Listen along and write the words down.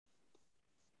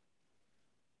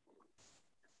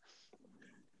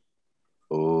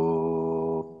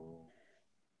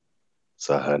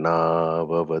Sahana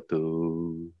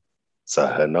vavatu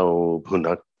Sahanau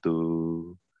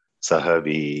bhunaktu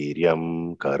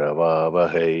Sahaviryam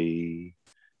karavavahai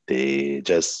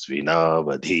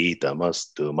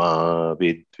Tejasvinavadhitamastu ma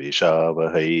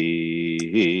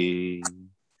vidvishavahai.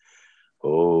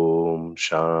 Om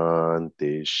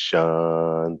Shanti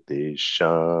Shanti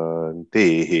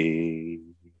Shanti.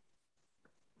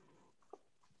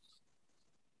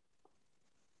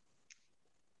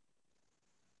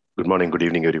 Good morning, good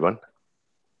evening, everyone.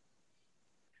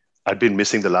 I've been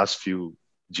missing the last few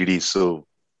GDs, so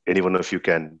any one of you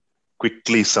can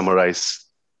quickly summarize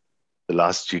the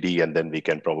last GD and then we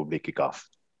can probably kick off.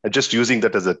 And just using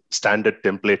that as a standard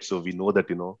template so we know that,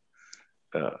 we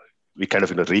kind of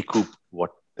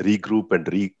regroup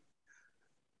and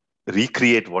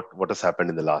recreate what has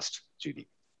happened in the last GD.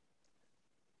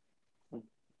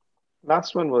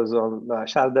 Last one was on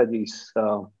Shardaji's.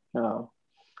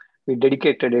 We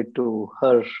dedicated it to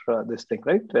her, this thing,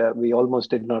 right? We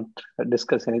almost did not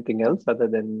discuss anything else other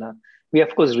than, we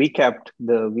of course recapped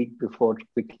the week before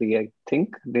quickly, I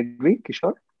think. Did we,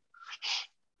 Kishore?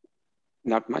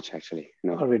 Not much, actually.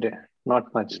 No. Or we did?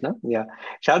 Not much, no? Yeah.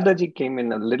 Shardaji came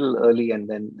in a little early and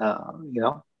then,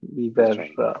 we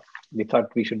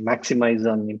thought we should maximize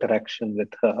on interaction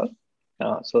with her.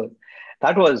 So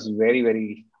that was very,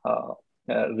 very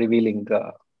revealing,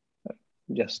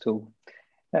 just to...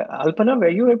 Alpana, were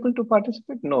you able to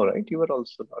participate? No, right? You were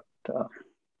also not.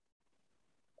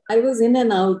 I was in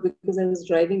and out because I was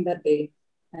driving that day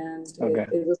and Okay.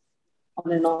 it was on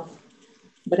and off.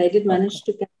 But I did manage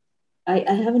to... I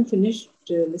haven't finished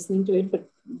listening to it,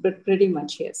 but pretty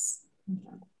much, yes.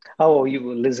 Oh,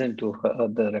 you listened to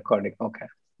the recording. Okay.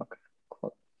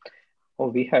 Cool. Oh,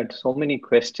 we had so many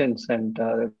questions and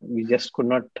we just could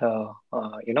not,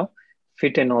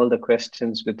 fit in all the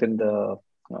questions within the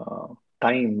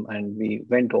time, and we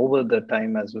went over the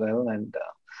time as well. And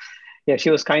she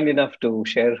was kind enough to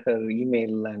share her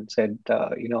email and said,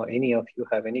 any of you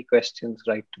have any questions,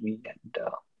 write to me and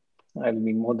I'll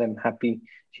be more than happy.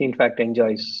 She in fact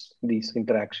enjoys these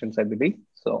interactions, I believe.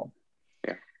 So,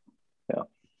 yeah.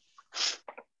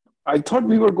 I thought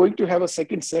we were going to have a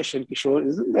second session, Kishore.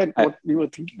 Isn't that what we were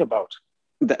thinking about?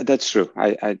 That's true.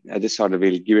 I just thought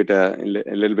we'll give it a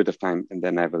little bit of time and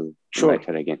then I will invite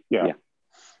her again. Yeah.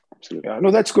 Absolutely. Yeah,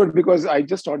 no, that's good because I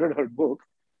just ordered her book.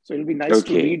 So it'll be nice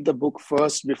to read the book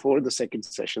first before the second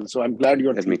session. So I'm glad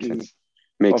you're thinking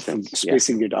of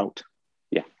spacing it out.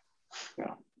 Yeah.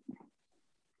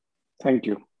 Thank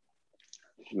you.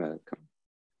 You're welcome.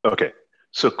 Okay.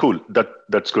 So cool.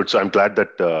 That's good. So I'm glad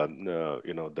that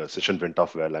the session went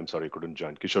off well. I'm sorry I couldn't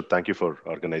join. Kishore, thank you for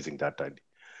organizing that.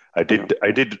 I did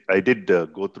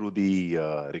go through the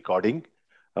recording.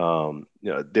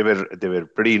 They were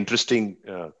pretty interesting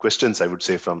questions, I would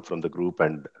say, from the group,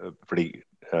 and pretty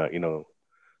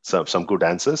some good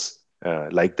answers.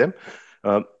 Like them.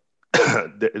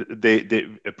 They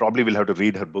probably will have to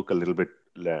read her book a little bit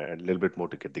more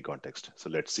to get the context. So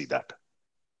let's see that.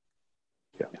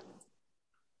 Yeah.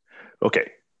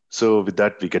 Okay. So with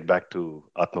that, we get back to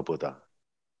Atmabodha.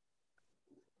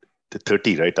 The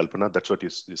 30, right, Alpana? That's what you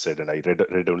said, and I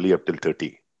read only up till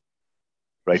 30.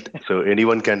 Right. So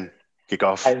anyone can kick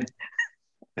off.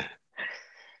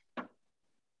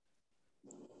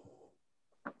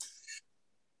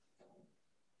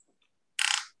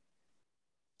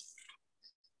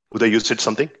 Uday, you said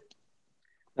something?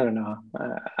 No.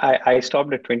 I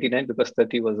stopped at 29 because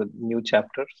 30 was a new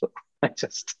chapter. So I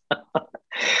just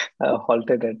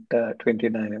halted at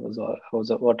 29. It was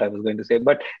what I was going to say.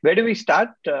 But where do we start,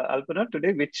 Alpana,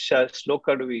 today? Which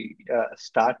sloka do we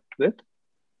start with?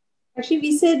 Actually,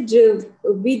 we said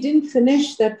we didn't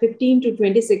finish that 15 to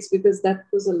 26 because that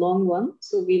was a long one.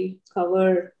 So we'll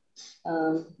cover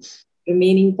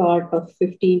remaining part of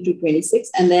 15 to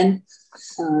 26 and then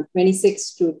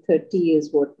 26 to 30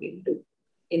 is what we'll do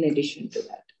in addition to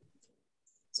that.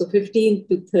 So 15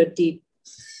 to 30.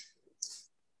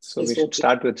 So we should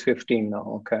start with 15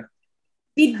 now. Okay.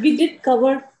 We did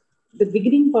cover the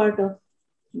beginning part of,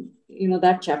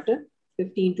 that chapter,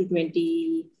 15 to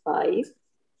 25.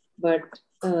 But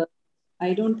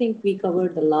I don't think we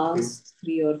covered the last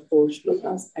 3 or 4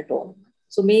 shlokas at all.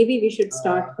 So maybe we should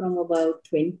start from about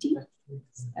 20.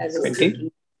 As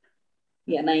 20?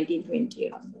 Yeah, 19, 20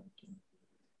 around that.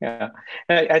 Yeah,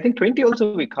 I think 20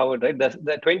 also we covered, right?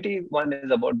 The 21 is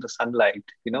about the sunlight,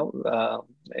 it was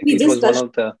one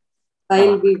of the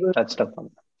touched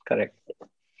upon. Correct.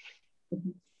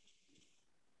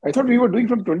 I thought we were doing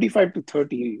from 25 to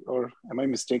 30, or am I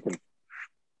mistaken?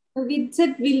 We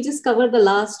said we'll just cover the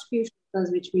last few shlokas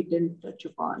which we didn't touch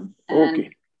upon.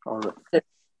 Okay, all right.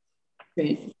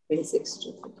 26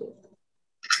 to 30.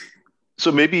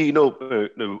 So maybe,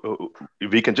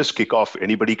 we can just kick off.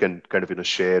 Anybody can kind of,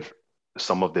 share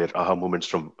some of their aha moments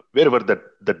from wherever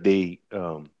that they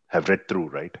have read through,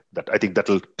 right? That I think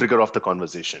that'll trigger off the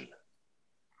conversation.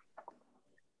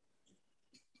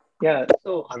 Yeah,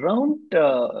 so around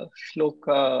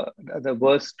Shloka, the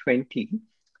verse 20,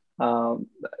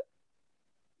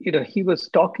 he was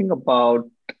talking about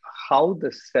how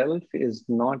the self is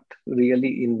not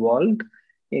really involved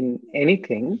in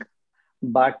anything,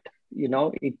 but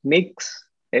it makes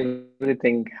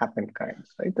everything happen,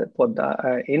 right?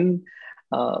 In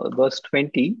verse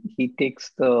 20, he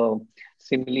takes the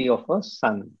simile of a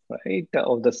sun, right?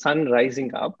 Of the sun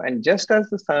rising up, and just as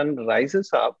the sun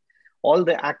rises up, all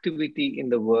the activity in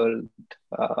the world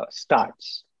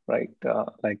starts, right?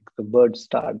 Like the birds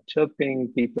start chirping,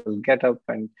 people get up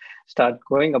and start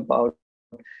going about.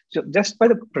 So just by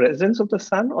the presence of the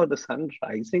sun or the sun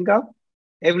rising up,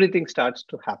 everything starts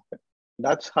to happen.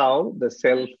 That's how the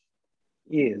self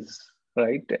is,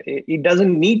 right? It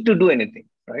doesn't need to do anything,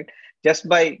 right? Just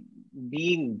by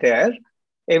being there,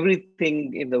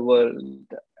 everything in the world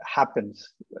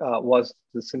happens, was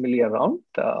the simile around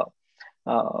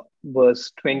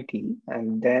verse 20.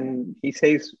 And then he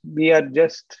says, we are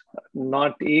just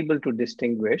not able to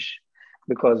distinguish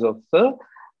because of the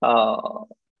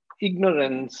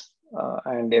ignorance,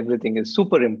 and everything is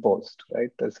superimposed,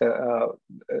 right?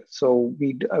 So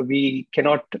we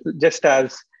cannot, just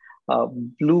as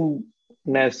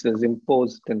blueness is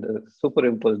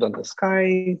superimposed on the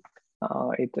sky,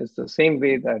 it is the same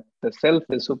way that the self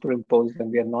is superimposed, and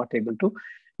we are not able to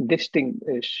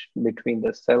distinguish between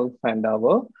the self and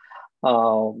our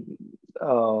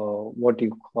what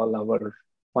you call our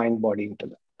mind, body,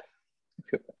 intellect.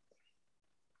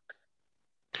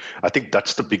 I think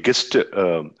that's the biggest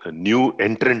new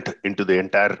entrant into the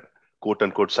entire quote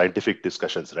unquote scientific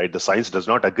discussions, right? The science does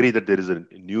not agree that there is a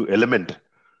new element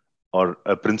or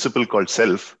a principle called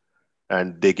self,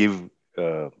 and they give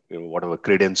whatever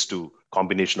credence to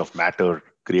combination of matter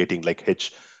creating like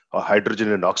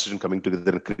hydrogen and oxygen coming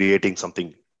together and creating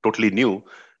something totally new.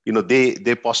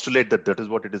 They postulate that is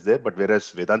what it is there, but whereas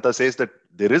Vedanta says that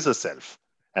there is a self,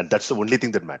 and that's the only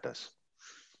thing that matters.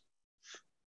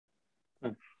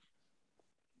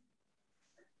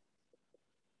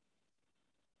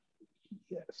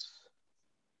 Yes.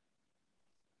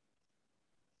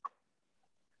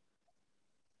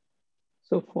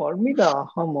 So for me, the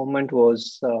aha moment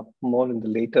was more in the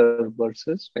later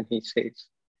verses when he says,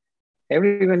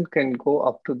 everyone can go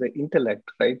up to the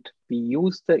intellect, right? We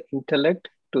use the intellect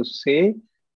to say,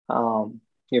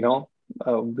 we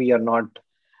are not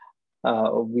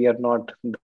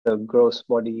the gross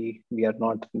body, we are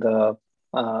not the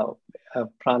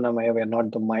pranamaya, we are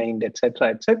not the mind, etc.,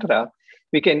 etc.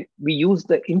 We use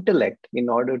the intellect in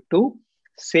order to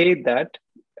say that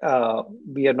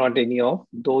we are not any of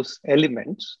those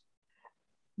elements.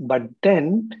 But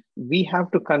then we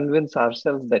have to convince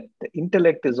ourselves that the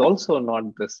intellect is also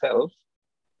not the self,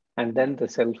 and then the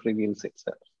self reveals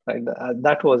itself, right?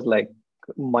 That was like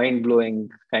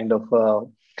mind-blowing kind of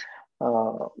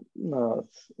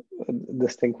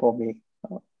this thing for me.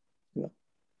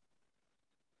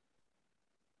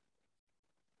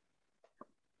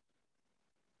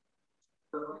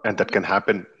 And that can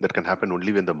happen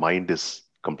only when the mind is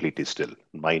completely still.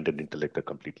 Mind and intellect are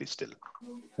completely still.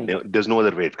 There's no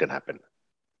other way it can happen.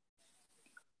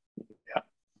 Yeah.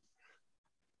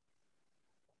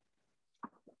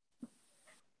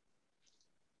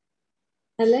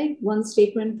 I like one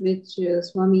statement which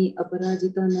Swami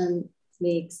Aparajitanand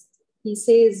makes. He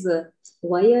says,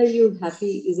 why are you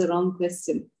happy is a wrong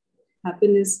question.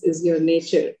 Happiness is your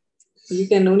nature. You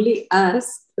can only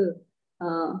ask,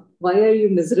 why are you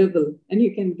miserable? And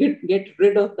you can get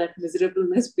rid of that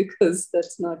miserableness because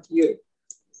that's not you.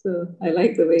 So I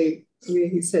like the way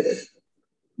he said it.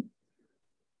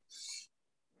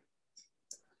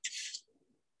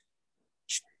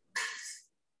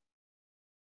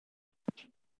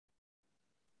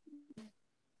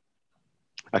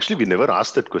 Actually, we never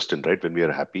asked that question, right? When we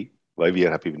are happy, why we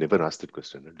are happy, we never asked that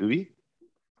question. Do we?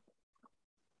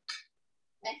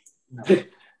 We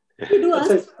do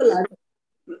ask people.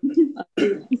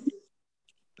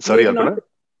 Sorry, Alpana?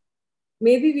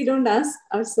 Maybe we don't ask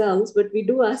ourselves, but we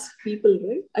do ask people,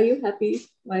 right? Are you happy?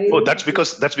 Why? That's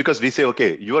because we say,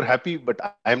 okay, you are happy,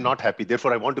 but I'm not happy.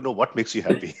 Therefore, I want to know what makes you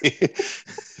happy.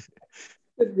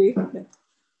 Could be.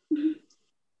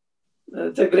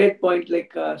 That's a great point.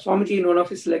 Like Swamiji in one of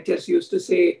his lectures used to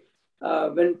say,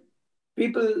 when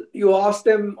people, you ask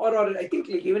them, or I think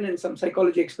like even in some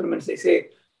psychology experiments, they say,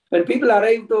 when people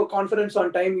arrive to a conference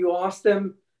on time, you ask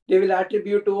them, they will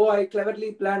attribute to, oh, I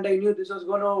cleverly planned, I knew this was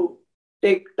going to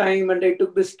take time and I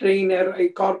took this train or I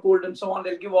carpooled and so on.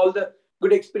 They'll give all the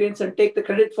good experience and take the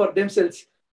credit for themselves.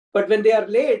 But when they are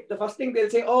late, the first thing they'll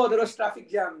say, oh, there was traffic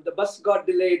jam, the bus got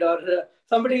delayed, or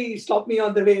somebody stopped me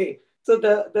on the way. So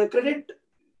the credit,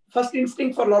 first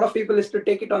instinct for a lot of people is to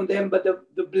take it on them, but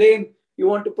the blame, you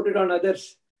want to put it on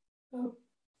others.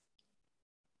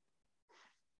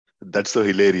 That's so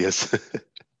hilarious.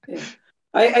 Yeah.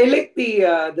 I like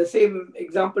the same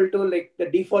example too, like the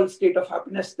default state of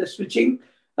happiness, the switching.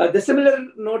 The similar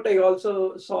note I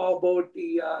also saw about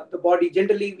the body.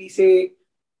 Generally,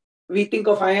 we think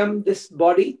of I am this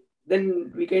body,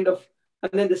 then we kind of,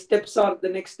 and then the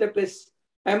next step is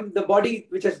I am the body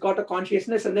which has got a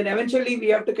consciousness, and then eventually we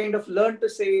have to kind of learn to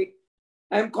say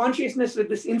I am consciousness with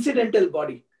this incidental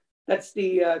body. That's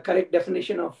the correct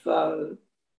definition of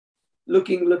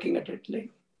looking at it.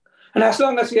 Like, and as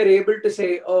long as we are able to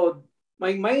say, oh,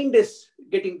 my mind is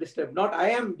getting disturbed, not I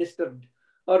am disturbed,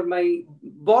 or my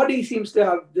body seems to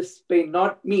have this pain,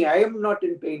 not me, I am not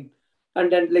in pain.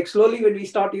 And then like slowly when we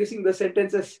start using the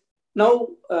sentences, now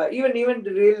even in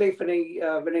real life, when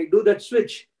I do that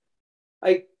switch,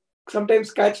 I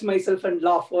sometimes catch myself and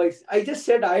laugh. Oh, I just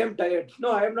said I am tired.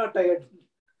 No, I am not tired.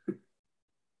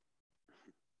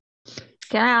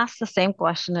 Can I ask the same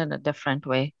question in a different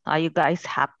way? Are you guys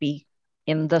happy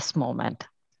in this moment?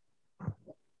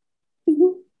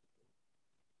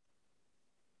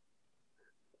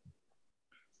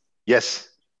 Yes.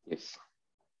 Yes.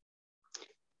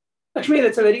 Actually,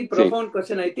 that's a very profound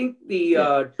question. I think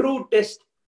the true test,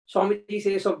 Swamiji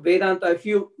says, of Vedanta, if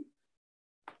you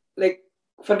like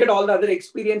forget all the other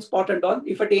experience part and all,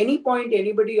 if at any point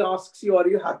anybody asks you, are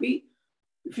you happy?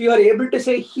 If you are able to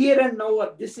say here and now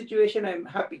at this situation, I'm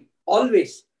happy,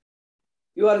 always,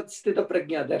 you are Sthita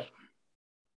Prajna there.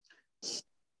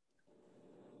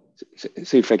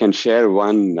 So if I can share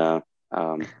one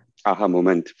aha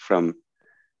moment from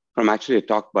actually a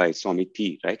talk by Swami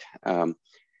T, right?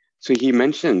 So he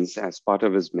mentions as part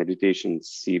of his meditation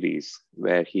series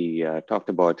where he talked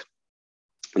about,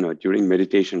 during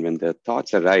meditation, when the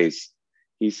thoughts arise,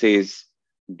 he says,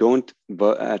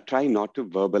 try not to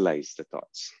verbalize the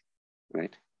thoughts,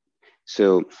 right?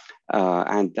 So,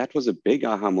 and that was a big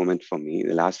aha moment for me.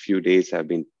 The last few days I've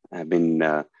been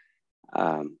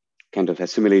kind of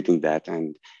assimilating that.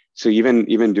 And so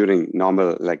even during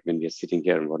normal, like when we're sitting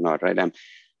here and whatnot, right?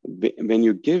 When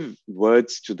you give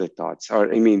words to the thoughts, or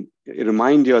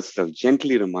remind yourself,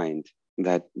 gently remind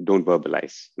that don't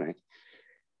verbalize, right?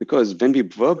 Because when we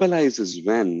verbalize is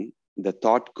when the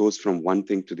thought goes from one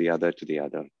thing to the other to the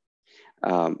other.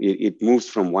 It moves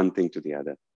from one thing to the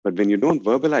other. But when you don't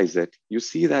verbalize it, you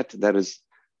see that there is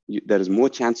more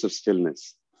chance of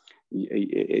stillness.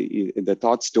 The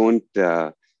thoughts don't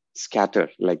scatter,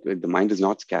 like the mind is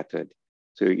not scattered.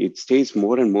 So it stays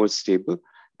more and more stable.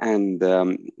 And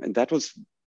that was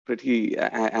pretty,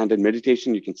 and in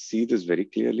meditation, you can see this very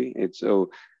clearly. It's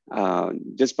so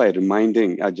just by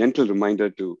reminding, a gentle reminder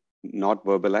to not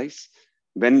verbalize,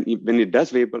 when it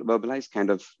does verbalize, kind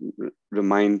of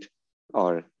remind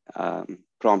or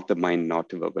prompt the mind not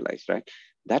to verbalize, right?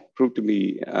 That proved to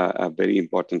be a very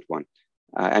important one.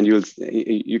 And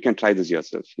you can try this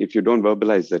yourself. If you don't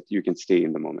verbalize that, you can stay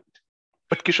in the moment.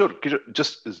 But Kishore,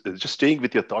 just staying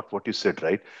with your thought, what you said,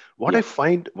 right? What I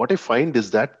find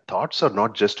is that thoughts are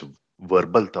not just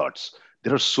verbal thoughts.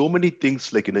 There are so many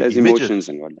things like there's emotions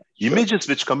and whatnot. Sure. Images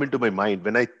which come into my mind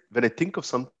when I think of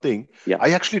something. Yeah. I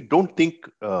actually don't think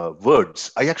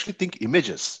words. I actually think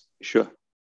images. Sure.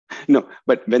 No,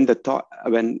 but when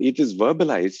it is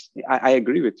verbalized, I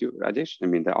agree with you, Rajesh.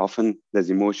 Often there's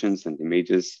emotions and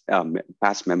images,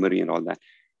 past memory and all that.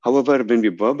 However, when we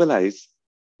verbalize,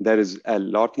 there is a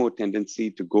lot more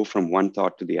tendency to go from one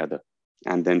thought to the other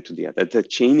and then to the other. The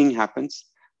chaining happens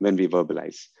when we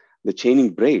verbalize. The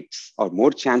chaining breaks, or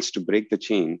more chance to break the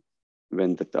chain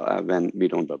when we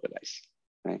don't verbalize,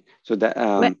 right? So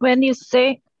that when you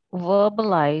say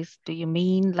verbalize, do you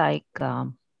mean like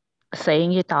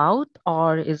saying it out,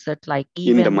 or is it like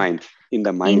even in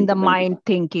the mind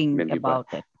thinking about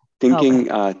it?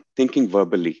 Thinking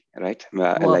verbally, right?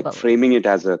 Like framing it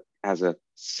as a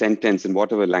sentence in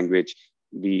whatever language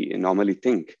we normally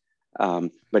think.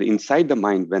 But inside the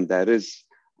mind,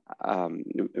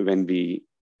 when we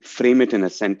frame it in a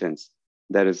sentence,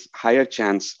 there is higher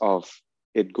chance of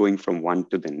it going from one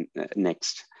to the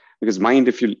next. Because mind,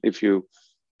 if you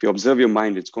observe your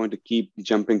mind, it's going to keep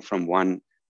jumping from one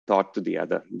thought to the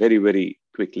other very, very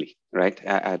quickly, right?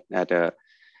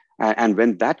 And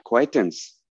when that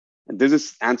quietens, this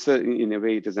is answer in a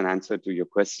way. It is an answer to your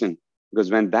question,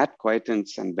 because when that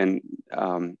quietens and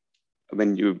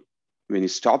when you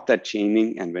stop that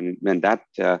chaining, and when that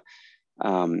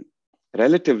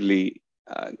relatively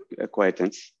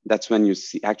quietness, that's when you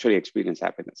actually experience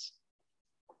happiness.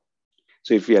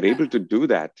 So if we are able to do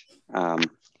that,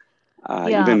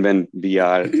 even when we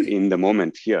are in the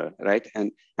moment here, right?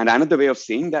 And another way of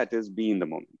saying that is be in the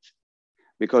moment,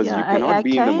 because you cannot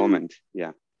be in the moment.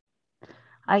 Yeah.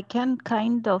 I can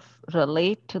kind of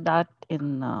relate to that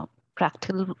in a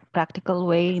practical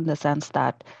way, in the sense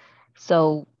that,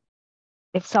 so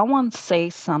if someone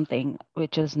says something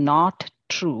which is not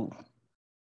true,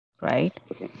 right?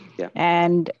 Okay. Yeah.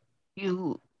 And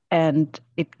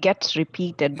it gets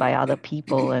repeated by other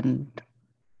people and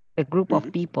a group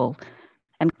of people,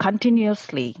 and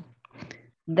continuously,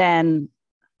 then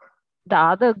the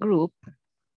other group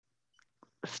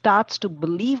starts to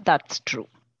believe that's true,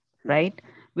 right?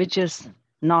 Which is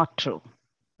not true,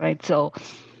 right? So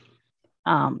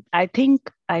I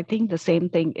think the same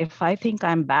thing. If I think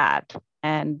I'm bad,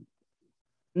 and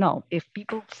no, if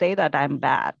people say that I'm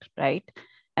bad, right?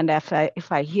 And if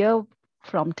I hear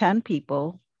from 10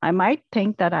 people, I might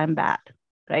think that I'm bad,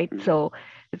 right? So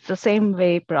it's the same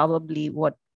way, probably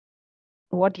what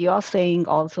you're saying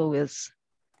also is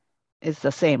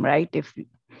the same, right? If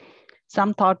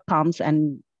some thought comes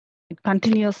and it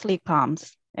continuously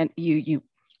comes, and you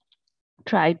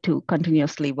try to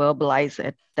continuously verbalize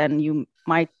it, then you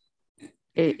might,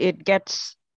 it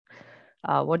gets,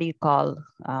 what do you call,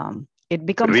 it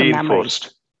becomes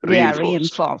reinforced. A memory.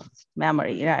 Reinforced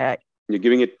memory. Yeah. You're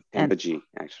giving it energy,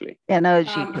 actually.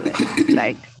 Energy to it,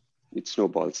 right? It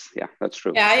snowballs. Yeah, that's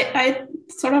true. Yeah, I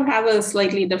sort of have a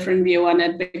slightly different view on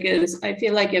it, because I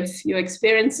feel like if you're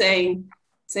experiencing,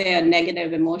 say, a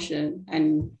negative emotion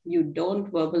and you don't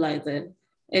verbalize it,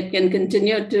 it can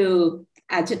continue to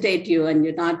agitate you, and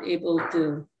you're not able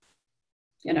to,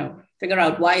 figure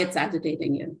out why it's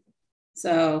agitating you.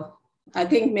 So I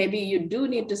think maybe you do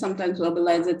need to sometimes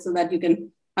verbalize it so that you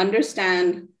can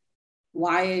understand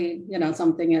why,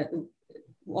 something,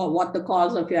 or what the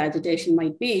cause of your agitation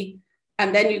might be,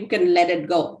 and then you can let it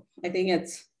go. I think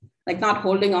it's like not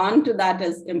holding on to that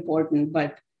is important,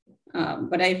 but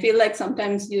I feel like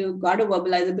sometimes you got to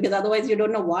verbalize it, because otherwise you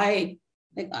don't know why.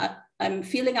 Like, I'm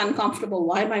feeling uncomfortable.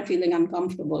 Why am I feeling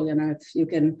uncomfortable? If you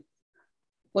can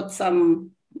put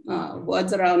some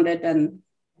words around it and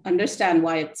understand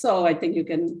why it's so, I think you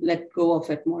can let go of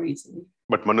it more easily.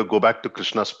 But Manu, go back to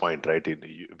Krishna's point, right?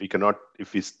 We cannot,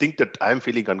 if we think that I'm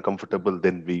feeling uncomfortable,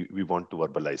 then we want to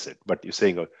verbalize it. But you're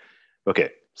saying, okay,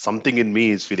 something in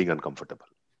me is feeling uncomfortable.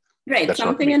 Right. That's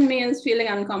something in me is feeling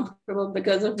uncomfortable,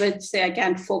 because of which, say, I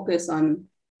can't focus on,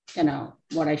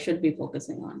 what I should be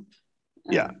focusing on.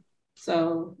 Yeah.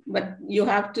 So, but you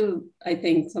have to, I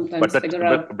think, sometimes figure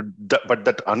out. But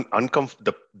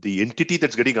the entity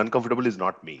that's getting uncomfortable is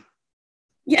not me.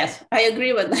 Yes, I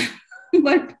agree with that.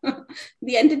 But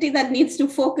the entity that needs to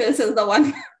focus is the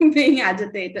one being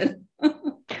agitated.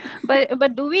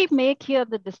 But do we make here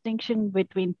the distinction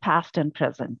between past and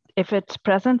present? If it's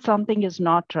present, something is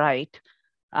not right,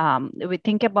 we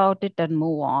think about it and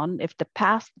move on. If the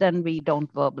past, then we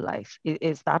don't verbalize.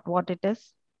 Is that what it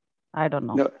is? I don't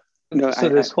know. No, so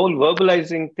this whole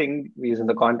verbalizing thing is in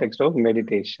the context of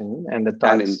meditation and the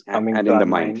thoughts coming to our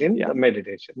mind in the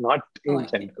meditation, not in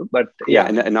general, but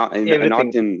not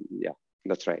in,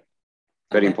 that's right.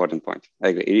 Very important point. I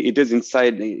agree. It is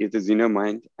inside, it is in your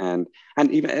mind, and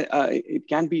even it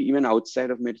can be even outside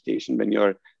of meditation when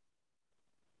you're,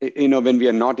 when we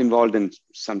are not involved in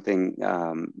something,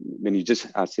 when you just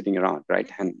are sitting around,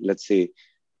 right? And let's say,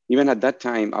 even at that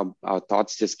time, our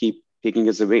thoughts just keep taking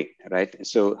us away, right?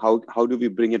 So how do we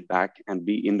bring it back and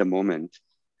be in the moment?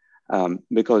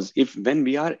 Because when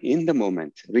we are in the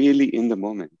moment, really in the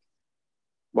moment,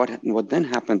 what then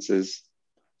happens is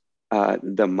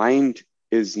the mind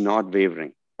is not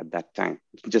wavering at that time,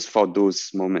 just for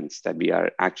those moments that we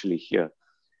are actually here.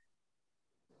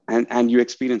 And you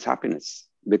experience happiness,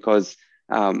 because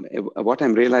what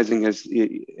I'm realizing is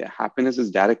happiness is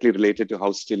directly related to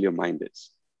how still your mind is.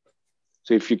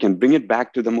 So if you can bring it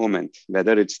back to the moment,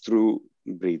 whether it's through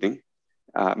breathing,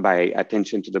 by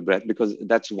attention to the breath, because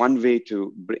that's one way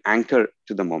to anchor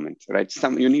to the moment, right?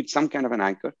 You need some kind of an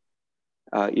anchor.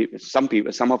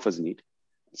 Some of us need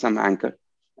some anchor,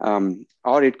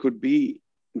 or it could be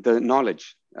the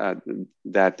knowledge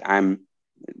that I'm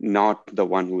not the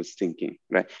one who is thinking,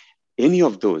 right? Any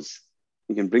of those,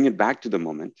 you can bring it back to the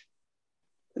moment.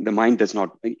 The mind does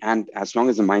not, and as long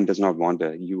as the mind does not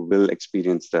wander, you will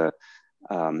experience the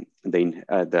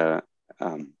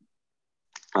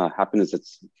happiness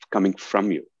that's coming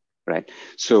from you, right?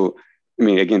 So, I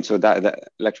mean, again, so that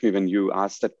Lakshmi, when you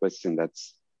asked that question,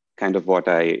 that's kind of what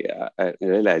I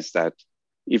realized, that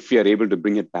if you are able to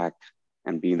bring it back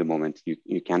and be in the moment,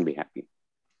 you can be happy.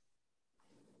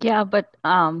 Yeah, but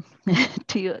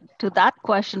to that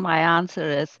question, my answer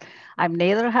is I'm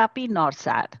neither happy nor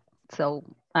sad. So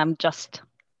I'm just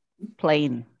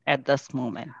plain at this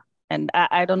moment. And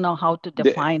I don't know how to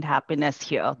define happiness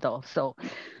here, though. So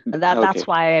that's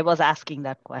why I was asking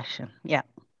that question. Yeah.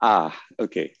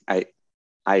 Okay.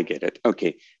 I get it.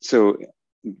 Okay. So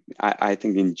I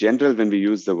think in general, when we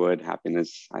use the word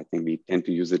happiness, I think we tend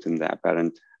to use it in the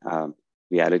apparent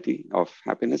reality of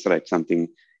happiness, right? Something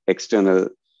external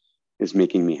is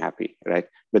making me happy, right?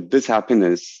 But this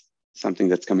happiness, something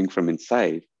that's coming from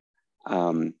inside,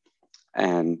 and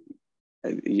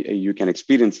you can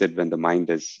experience it when the mind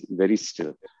is very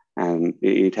still, and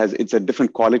it's a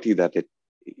different quality that it.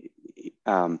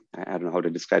 I don't know how to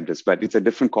describe this, but it's a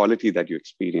different quality that you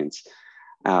experience.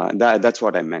 That's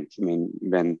what I meant. I mean,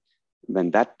 when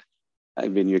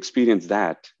you experience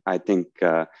that, I think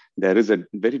there is a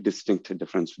very distinct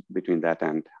difference between that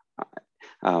and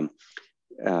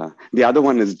the other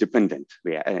one is dependent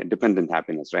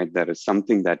happiness, right? There is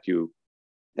something that you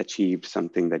achieved,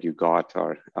 something that you got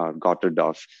or got rid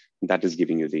of, that is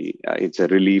giving you it's a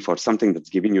relief or something that's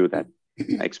giving you that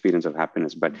experience of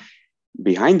happiness. But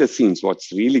behind the scenes,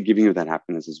 what's really giving you that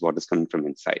happiness is what is coming from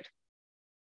inside,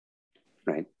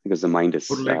 right? Because the mind is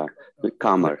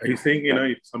calmer. Are you saying,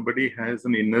 if somebody has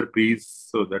an inner peace,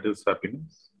 so that is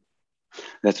happiness?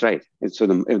 That's right. And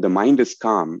so if the mind is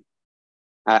calm,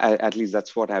 at least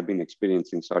that's what I've been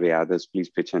experiencing. Sorry, others, please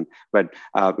pitch in. But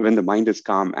when the mind is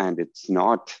calm and it's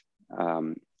not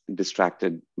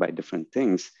distracted by different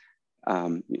things,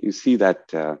 you see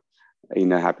that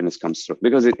inner happiness comes through.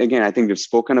 Because again, I think we've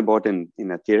spoken about in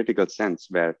a theoretical sense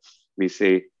where we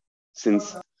say,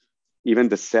 since even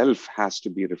the self has to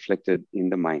be reflected in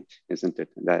the mind, isn't it?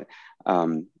 That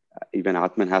even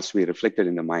Atman has to be reflected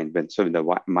in the mind. So when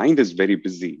the mind is very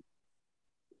busy,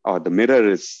 or the mirror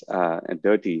is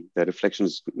dirty, the reflection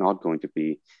is not going to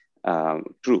be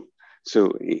true.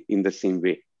 So in the same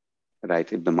way,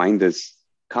 right? If the mind is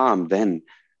calm, then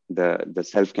the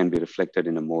self can be reflected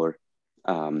in a more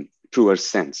truer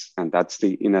sense. And that's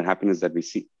the inner happiness that we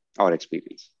see or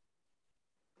experience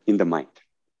in the mind.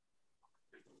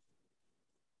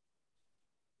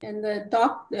 In the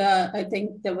talk, I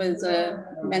think there was a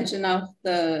mention of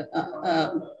the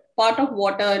part of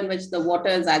water in which the water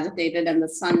is agitated and the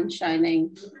sun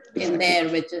shining in there.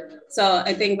 So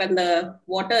I think when the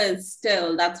water is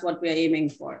still, that's what we're aiming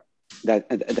for.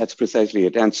 That's precisely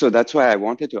it. And so that's why I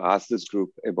wanted to ask this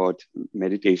group about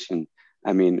meditation.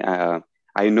 I mean,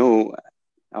 I know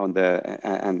and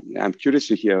I'm curious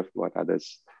to hear what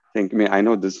others think. I mean, I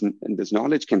know this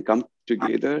knowledge can come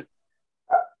together.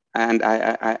 And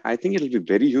I think it'll be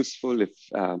very useful if,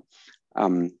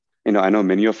 I know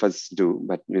many of us do,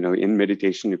 but, in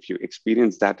meditation, if you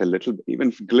experience that a little,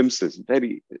 even glimpses,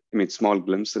 small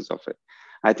glimpses of it,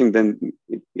 I think then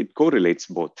it correlates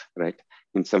both, right,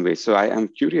 in some ways. So I am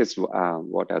curious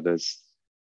what others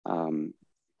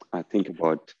think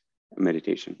about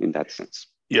meditation in that sense.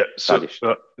 Yeah, so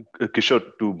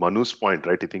Kishore, to Manu's point,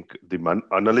 right, I think the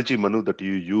analogy, Manu, that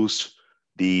you used,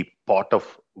 the pot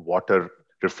of water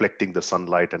reflecting the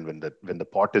sunlight, and when the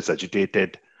pot is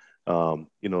agitated,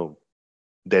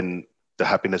 then the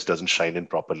happiness doesn't shine in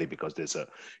properly because there's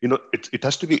it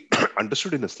has to be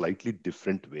understood in a slightly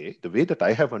different way. The way that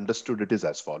I have understood it is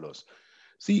as follows.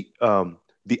 See,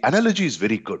 the analogy is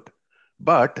very good,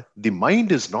 but the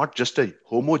mind is not just a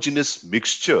homogeneous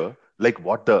mixture like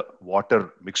what the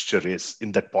water mixture is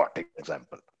in that pot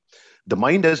example. The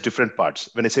mind has different parts.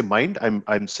 When I say mind,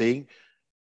 I'm saying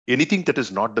anything that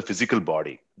is not the physical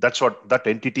body. That's that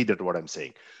entity, that what I'm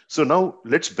saying. So now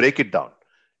let's break it down.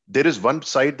 There is one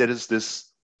side, there is this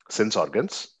sense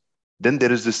organs. Then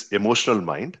there is this emotional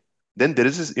mind. Then there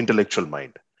is this intellectual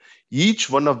mind. Each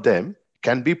one of them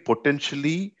can be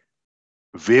potentially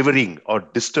wavering or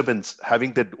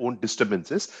having their own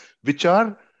disturbances, which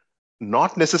are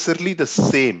not necessarily the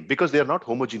same because they are not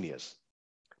homogeneous.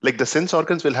 Like the sense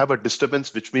organs will have a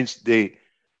disturbance, which means they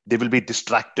will be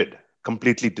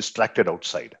completely distracted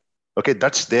outside. Okay,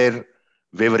 that's their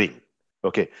wavering.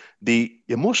 Okay, the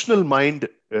emotional mind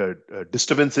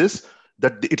disturbance is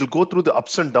that it'll go through the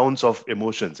ups and downs of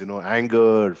emotions,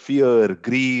 anger, fear,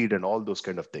 greed, and all those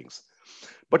kind of things.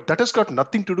 But that has got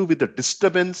nothing to do with the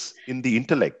disturbance in the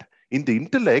intellect. In the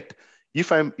intellect,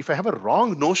 if I have a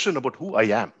wrong notion about who I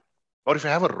am, or if I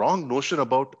have a wrong notion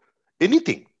about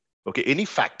anything, okay, any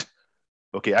fact,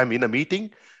 okay, I'm in a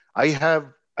meeting, I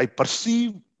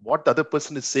perceive what the other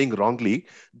person is saying wrongly,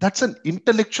 that's an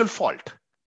intellectual fault.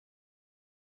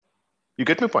 You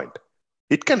get my point?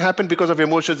 It can happen because of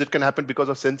emotions, it can happen because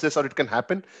of senses, or it can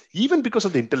happen even because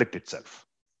of the intellect itself.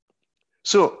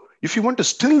 So If you want to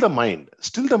still the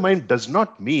mind does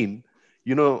not mean,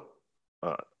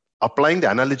 applying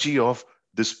the analogy of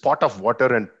this pot of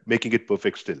water and making it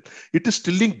perfect still. It is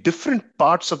stilling different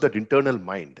parts of that internal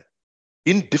mind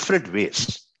in different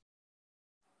ways.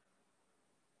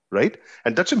 Right?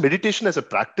 And that's a meditation as a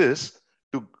practice.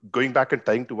 To going back and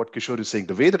tying to what Kishore is saying,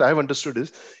 the way that I've understood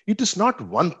is, it is not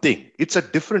one thing, it's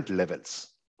at different levels.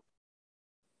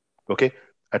 Okay,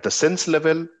 at a sense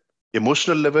level,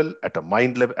 emotional level, at a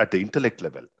mind level, at the intellect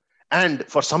level. And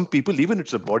for some people, even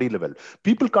it's a body level.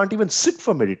 People can't even sit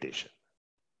for meditation.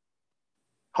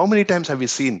 How many times have we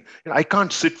seen, I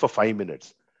can't sit for 5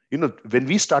 minutes. When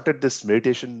we started this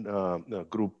meditation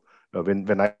group,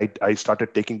 when I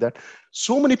started taking that,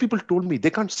 so many people told me they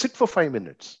can't sit for 5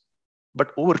 minutes.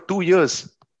 But over 2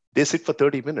 years, they sit for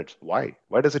 30 minutes. Why?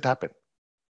 Why does it happen?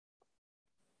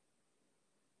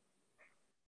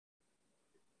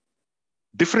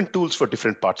 Different tools for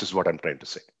different parts is what I'm trying to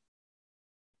say.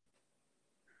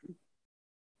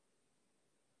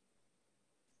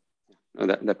 No,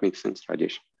 that makes sense,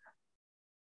 Rajesh.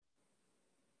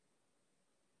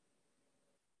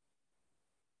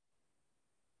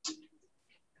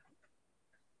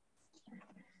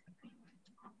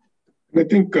 I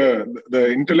think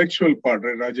the intellectual part,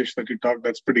 right, Rajesh, that you talked,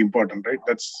 that's pretty important, right?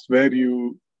 That's where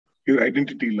your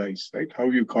identity lies, right? How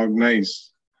you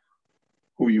cognize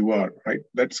who you are, right?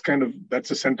 That's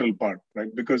a central part,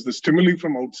 right? Because the stimuli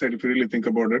from outside, if you really think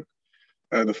about it,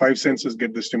 the 5 senses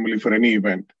get the stimuli for any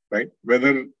event, right?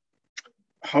 Whether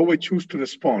how I choose to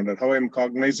respond or how I'm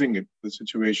cognizing it, the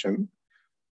situation,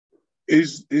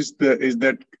 is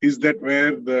that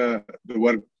where the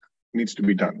work needs to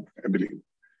be done, I believe.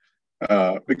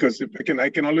 Because if I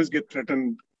can always get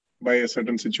threatened by a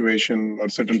certain situation or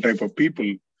certain type of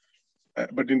people,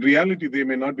 but in reality, they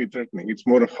may not be threatening. It's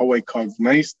more of how I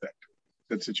cognize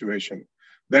that situation.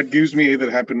 That gives me either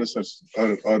happiness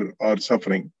or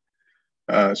suffering.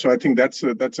 So I think that's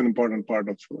an important part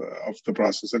of the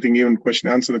process. I think even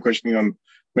answer the question on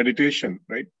meditation,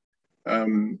 right?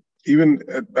 Even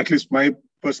at least my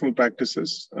personal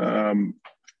practices,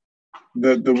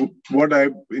 what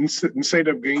insight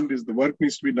I've gained is the work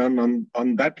needs to be done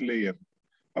on that layer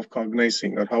of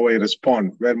cognizing, or how I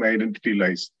respond, where my identity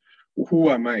lies. Who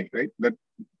am I, right? That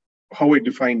how I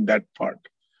define that part,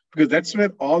 because that's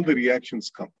where all the reactions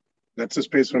come. That's the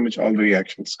space from which all the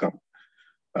reactions come.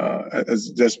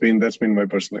 That's been my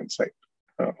personal insight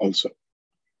also.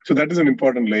 So that is an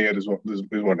important layer, is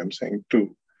what I'm saying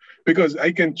too, because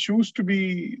I can choose to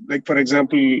be like, for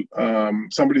example,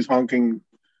 somebody's honking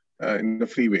in the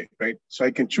freeway, right? So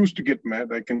I can choose to get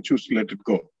mad. I can choose to let it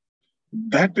go.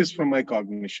 That is from my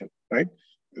cognition, right?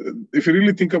 If you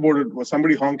really think about it, was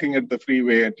somebody honking at the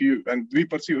freeway at you, and we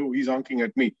perceive, oh, he's honking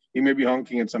at me. He may be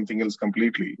honking at something else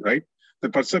completely, right? The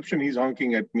perception, he's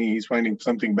honking at me, he's finding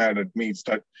something bad at me.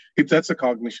 That's a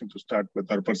cognition to start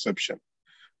with, our perception.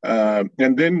 And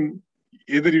then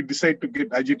either you decide to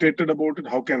get agitated about it.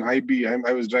 How can I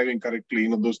was driving correctly?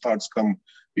 Those thoughts come,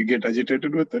 you get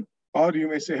agitated with it. Or you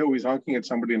may say, oh, he's honking at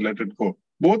somebody and let it go.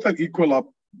 Both are equal up.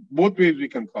 Both ways we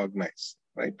can cognize,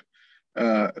 right?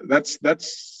 That's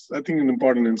I think an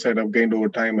important insight I've gained over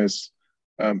time is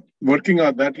working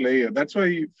on that layer. That's why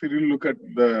if you look at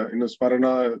the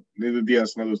Smarana,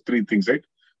 Nididhyasana, those 3 things, right?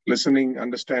 Listening,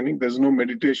 understanding, there's no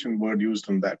meditation word used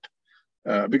on that.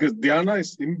 Because dhyana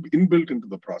is inbuilt into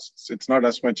the process. It's not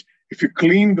as much, if you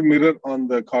clean the mirror on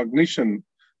the cognition,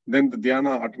 then the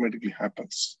dhyana automatically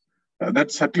happens.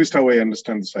 That's at least how I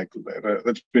understand the cycle there.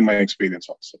 That's been my experience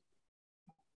also.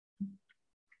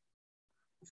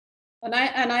 And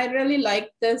I really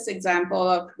like this example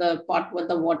of the pot with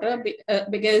the water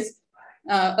because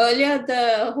earlier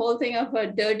the whole thing of a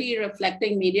dirty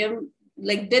reflecting medium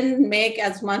didn't make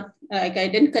as much, I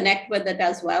didn't connect with it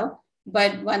as well.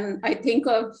 But when I think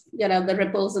of the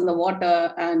ripples in the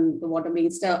water and the water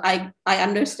being still, I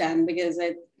understand, because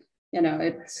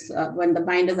it's when the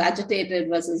mind is agitated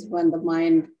versus when the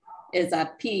mind is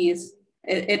at peace.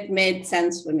 It made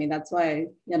sense for me. That's why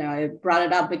I brought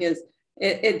it up, because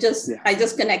I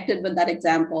just connected with that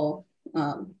example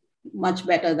much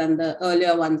better than the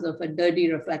earlier ones of a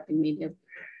dirty reflecting medium.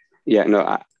 Yeah,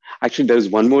 no, actually, there's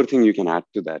one more thing you can add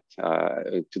to that,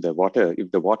 to the water. If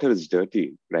the water is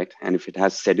dirty, right, and if it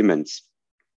has sediments,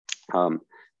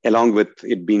 along with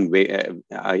it being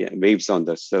waves on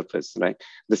the surface, right,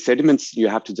 the sediments, you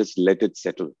have to just let it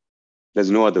settle.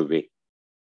 There's no other way,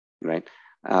 right?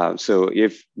 So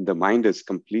if the mind is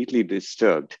completely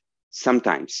disturbed,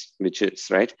 sometimes, which is,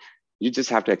 right, you just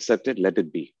have to accept it, let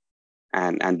it be.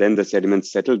 And then the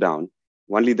sediments settle down.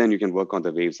 Only then you can work on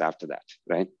the waves after that,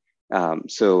 right?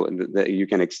 So you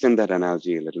can extend that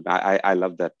analogy a little bit. I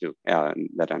love that too.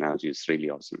 That analogy is really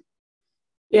awesome.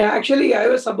 Yeah, actually, I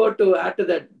was about to add to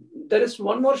that. There is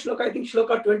one more shloka, I think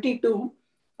shloka 22.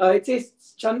 It says,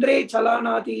 Chandre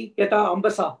Chalanati Yata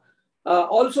Ambasa.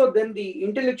 Also, then the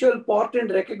intellectual part in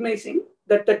recognizing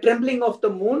that the trembling of the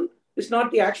moon is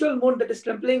not the actual moon that is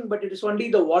trembling, but it is only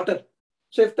the water.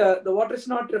 So if the water is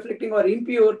not reflecting or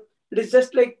impure, it is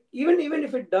just like, even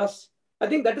if it does, I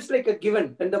think that is like a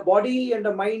given. When the body and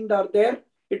the mind are there,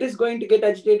 it is going to get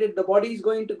agitated. The body is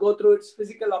going to go through its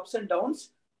physical ups and downs.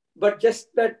 But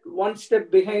just that one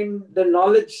step behind the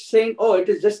knowledge saying, oh, it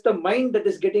is just the mind that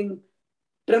is getting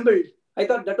trembled. I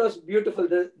thought that was beautiful.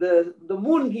 The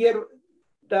moon here,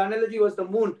 the analogy was the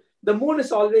moon. The moon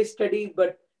is always steady,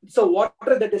 but it's the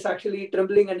water that is actually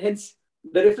trembling, and hence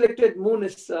the reflected moon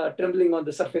is trembling on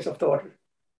the surface of the water.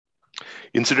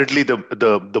 Incidentally,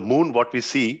 the moon, what we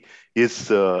see, is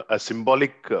a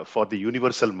symbolic for the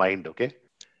universal mind. Okay.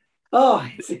 Oh,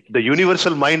 I see. The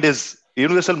universal mind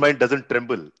doesn't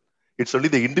tremble. It's only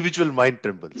the individual mind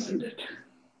trembles.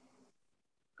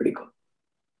 Pretty cool.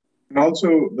 And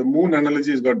also, the moon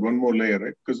analogy has got one more layer,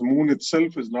 right? Because moon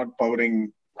itself is not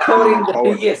powering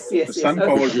power. Yes. The sun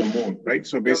powers the moon, right?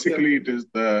 So basically, it is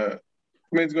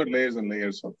it's got layers and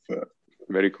layers of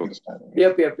very cool.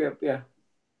 Yep. Yeah.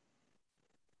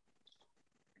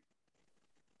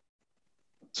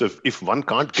 So if one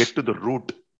can't get to the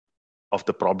root of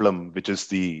the problem, which is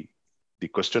the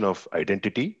question of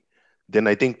identity, then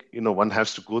I think one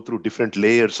has to go through different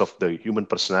layers of the human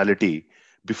personality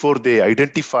before they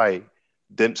identify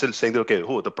themselves, saying, okay,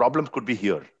 the problem could be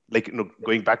here. Like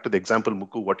going back to the example,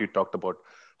 Mukku, what you talked about,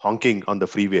 honking on the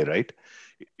freeway, right?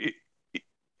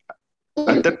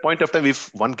 At that point of time,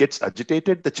 if one gets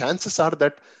agitated, the chances are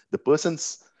that the person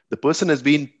has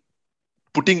been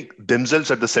putting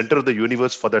themselves at the center of the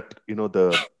universe for that,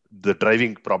 the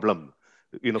driving problem,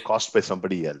 caused by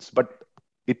somebody else. But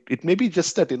it may be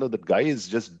just that, that guy is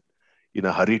just in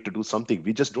a hurry to do something.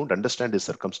 We just don't understand his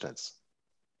circumstance.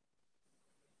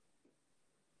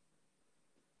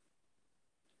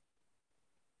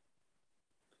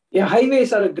 Yeah,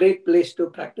 highways are a great place to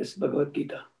practice Bhagavad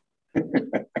Gita.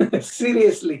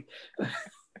 Seriously.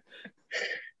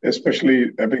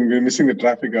 Especially, I think we're missing the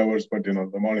traffic hours, but the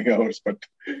morning hours. But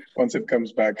once it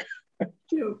comes back.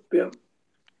 Yeah.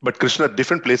 But Krishna,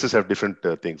 different places have different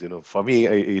things. For me,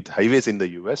 it highways in the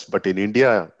US, but in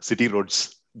India, city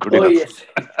roads, good enough. Yes.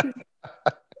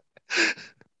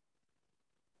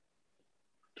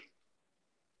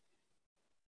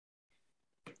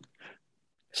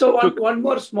 So one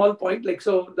more small point,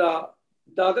 the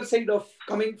other side of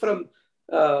coming from,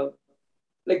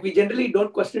 we generally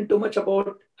don't question too much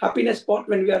about happiness part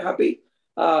when we are happy.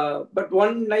 But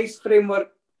one nice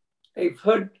framework I've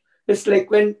heard is like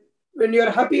when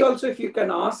you're happy also, if you can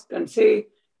ask and say,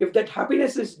 if that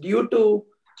happiness is due to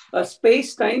a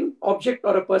space, time, object,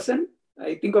 or a person,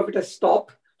 I think of it as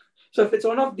stop. So if it's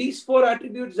one of these four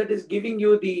attributes that is giving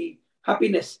you the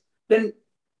happiness, then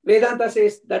Vedanta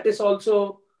says that is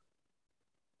also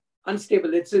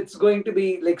unstable. It's going to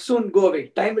be soon go away.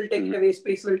 Time will take it away,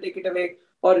 space will take it away,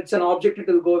 or it's an object, it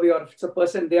will go away, or if it's a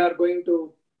person, they are going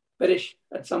to perish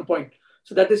at some point.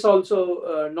 So that is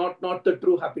also not the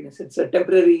true happiness. It's a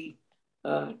temporary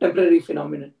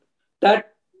phenomenon.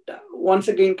 That once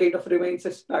again kind of reminds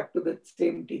us back to the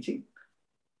same teaching.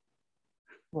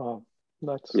 Wow,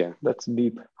 that's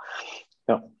deep.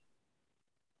 Yeah.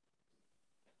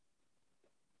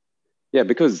 Yeah,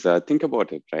 because think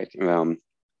about it, right?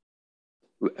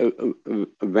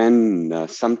 When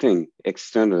something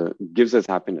external gives us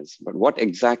happiness, but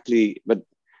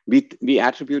we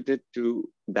attribute it to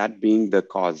that being the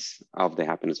cause of the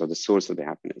happiness or the source of the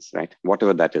happiness, right?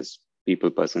 Whatever that is, people,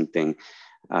 person, thing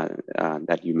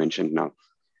that you mentioned now.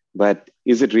 But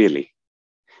is it really?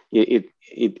 It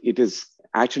is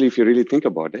actually, if you really think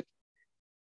about it,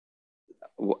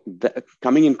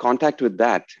 coming in contact with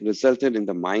that resulted in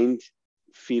the mind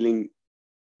feeling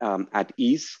at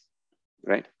ease,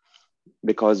 right?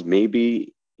 Because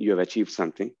maybe you have achieved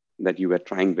something that you were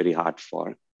trying very hard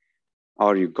for,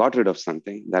 or you got rid of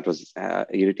something that was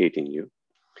irritating you.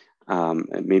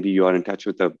 Maybe you are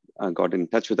got in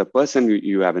touch with a person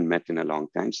you haven't met in a long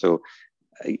time. So,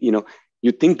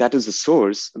 you think that is the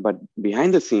source, but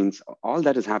behind the scenes, all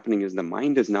that is happening is the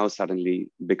mind is now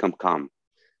suddenly become calm,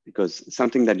 because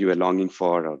something that you were longing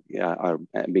for or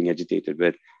being agitated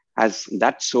with, as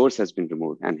that source has been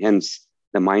removed, and hence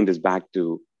the mind is back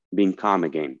to being calm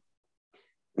again.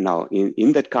 Now,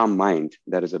 in that calm mind,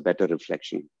 there is a better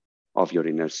reflection of your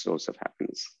inner source of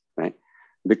happiness, right?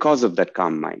 Because of that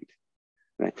calm mind.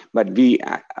 right? But we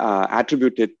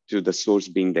attribute it to the source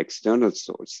being the external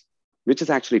source, which is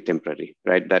actually temporary,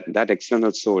 right? That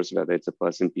external source, whether it's a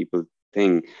person, people,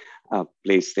 thing,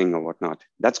 place, thing, or whatnot,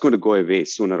 that's going to go away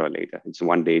sooner or later. It's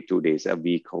 1 day, 2 days, a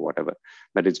week, or whatever,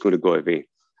 but it's going to go away.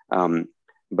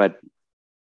 But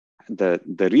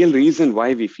the real reason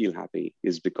why we feel happy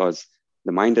is because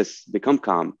the mind has become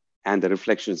calm and the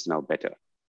reflection is now better,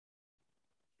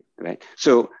 right?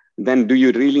 So then do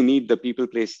you really need the people,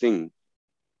 place, thing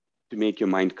to make your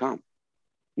mind calm?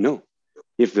 No.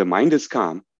 If the mind is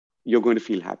calm, you're going to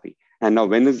feel happy. And now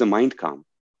when is the mind calm,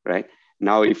 right?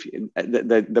 Now, if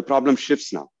the problem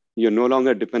shifts now, you're no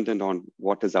longer dependent on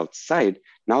what is outside.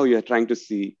 Now you're trying to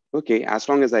see, okay, as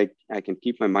long as I can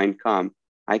keep my mind calm,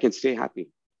 I can stay happy,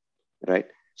 right?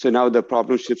 So now the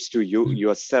problem shifts to you,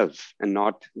 yourself, and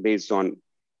not based on,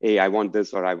 hey, I want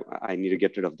this, or I need to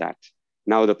get rid of that.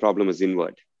 Now the problem is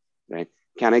inward, right?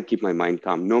 Can I keep my mind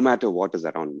calm no matter what is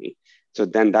around me? So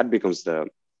then that becomes the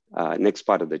next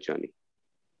part of the journey.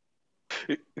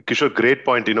 Kishore, great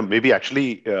point. Maybe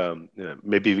actually,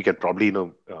 maybe we can probably,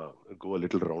 go a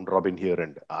little round robin here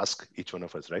and ask each one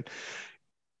of us, right?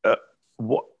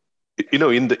 What, in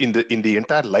the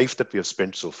entire life that we have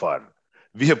spent so far,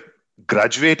 we have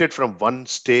graduated from one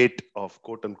state of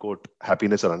quote unquote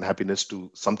happiness or unhappiness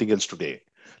to something else today.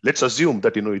 Let's assume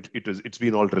that it's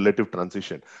been all relative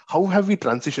transition. How have we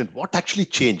transitioned? What actually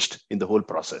changed in the whole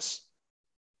process?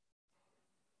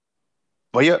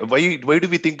 Why do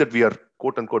we think that we are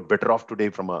quote unquote better off today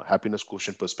from a happiness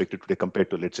quotient perspective today compared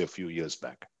to, let's say, a few years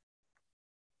back?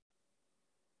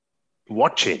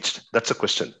 What changed? That's a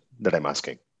question that I'm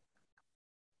asking.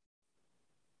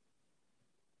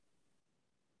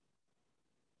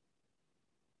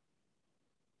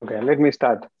 Okay, let me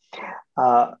start.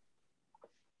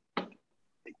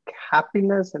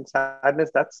 Happiness and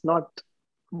sadness, that's not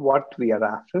what we are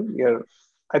after.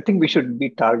 I think we should be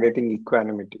targeting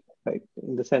equanimity, right?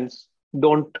 In the sense,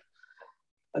 don't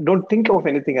think of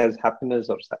anything as happiness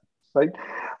or sadness,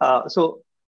 right? So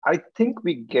I think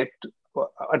we get,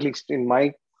 at least in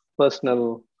my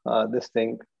personal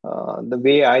the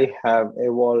way I have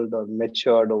evolved or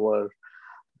matured over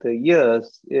the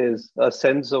years is a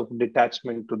sense of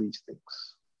detachment to these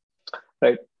things,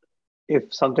 right?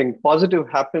 If something positive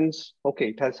happens, okay,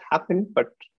 it has happened,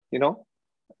 but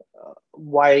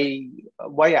why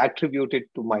attribute it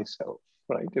to myself,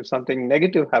 right? If something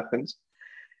negative happens,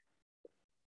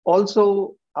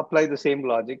 also apply the same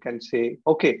logic and say,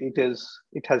 okay,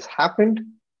 it has happened,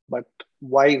 but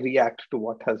why react to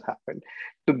what has happened?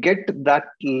 To get that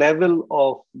level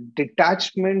of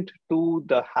detachment to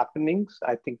the happenings,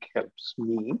 I think helps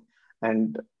me.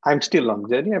 And I'm still on the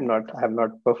journey. I have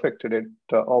not perfected it,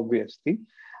 obviously.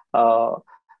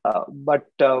 But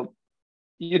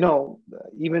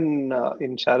even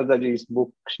in Sharadaji's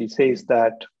book, she says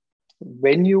that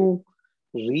when you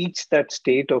reach that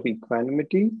state of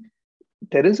equanimity,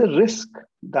 there is a risk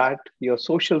that your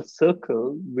social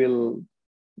circle will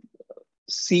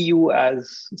see you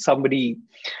as somebody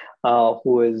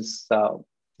who is,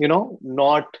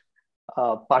 not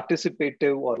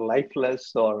participative or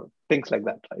lifeless or things like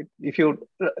that, right? If you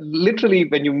literally,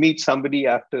 when you meet somebody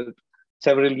after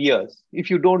several years, if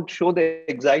you don't show the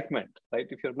excitement, right?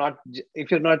 If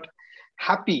you're not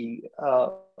happy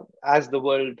as the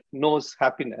world knows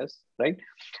happiness, right?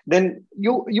 Then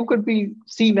you could be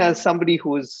seen as somebody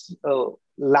who is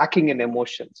lacking in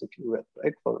emotions, if you will,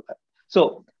 right? For that.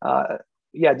 So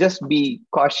just be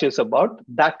cautious about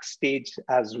that stage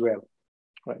as well,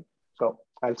 right? So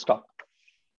I'll stop.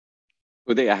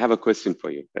 Uday, I have a question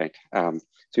for you, right?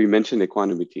 So you mentioned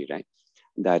equanimity, right?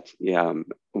 That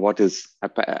what is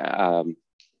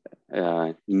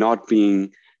not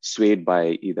being swayed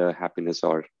by either happiness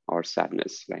or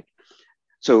sadness, right?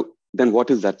 So then what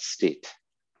is that state,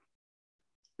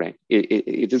 right?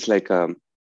 It is like,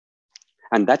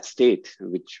 and that state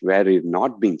where you're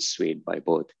not being swayed by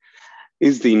both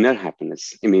is the inner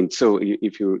happiness. I mean, so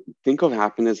if you think of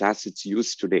happiness as it's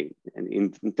used today, and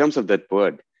in terms of that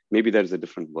word, maybe there's a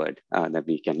different word that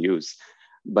we can use,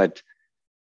 but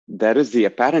there is the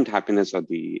apparent happiness or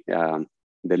the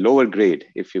lower grade,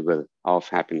 if you will, of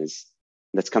happiness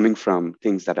that's coming from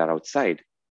things that are outside,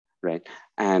 right?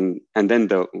 And then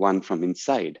the one from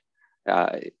inside,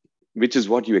 which is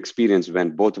what you experience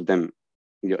when both of them,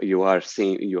 you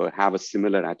have a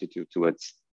similar attitude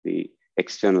towards the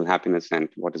external happiness and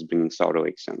what is bringing sorrow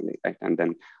externally, right? And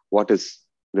then what is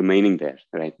remaining there,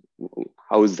 right?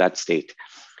 How is that state?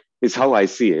 Is how I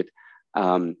see it.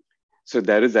 So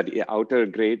there is that outer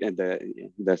grade and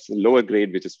the lower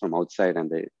grade, which is from outside, and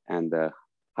the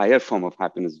higher form of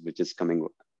happiness, which is coming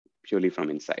purely from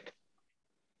inside.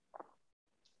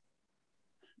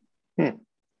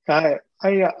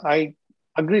 I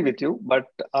agree with you, but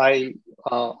I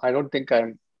don't think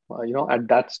I'm at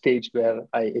that stage where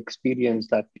I experience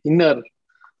that inner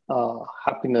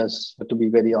happiness. To be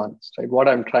very honest, right? What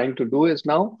I'm trying to do is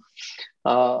now,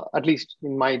 at least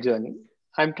in my journey,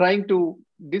 I'm trying to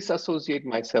disassociate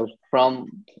myself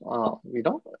from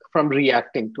from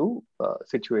reacting to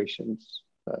situations.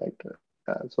 Right?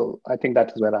 So I think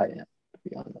that is where I am, to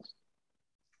be honest.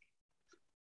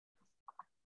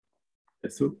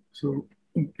 So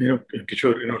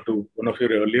Kishore, to one of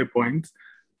your earlier points,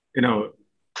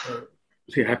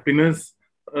 see, happiness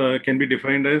can be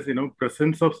defined as,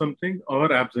 presence of something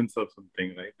or absence of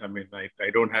something, right? I mean, I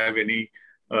don't have any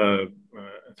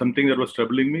something that was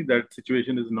troubling me, that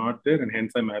situation is not there, and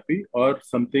hence I'm happy, or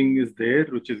something is there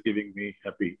which is giving me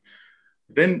happy.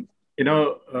 Then,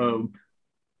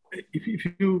 if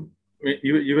you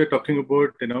were talking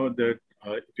about, that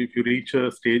if you reach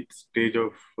a stage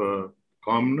of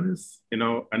calmness,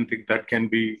 I think that can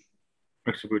be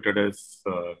attributed as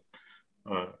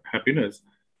happiness.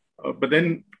 But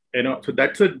then, so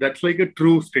that's like a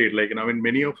true state. Like,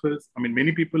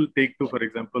 many people take to, for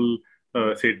example,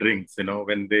 say drinks,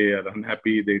 when they are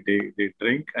unhappy, they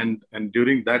drink. And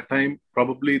during that time,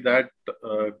 probably that,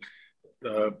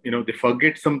 they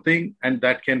forget something, and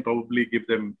that can probably give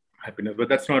them happiness, but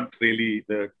that's not really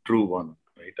the true one,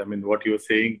 right? I mean, what you're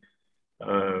saying,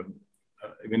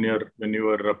 when you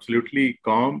are absolutely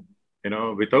calm,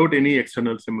 without any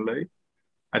external stimuli,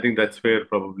 I think that's where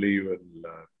probably you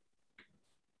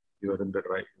are in the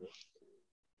right.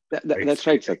 That's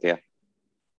right, Satya.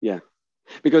 Yeah,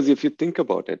 because if you think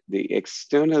about it, the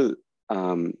external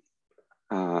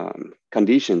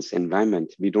conditions,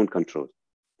 environment, we don't control,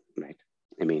 right?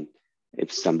 I mean,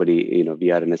 if somebody,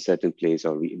 we are in a certain place,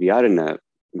 or the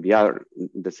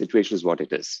situation is what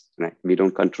it is, right? We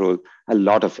don't control a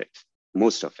lot of it,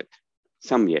 most of it,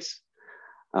 some, yes.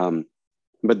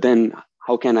 But then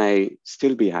how can I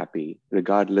still be happy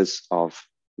regardless of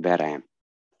where I am,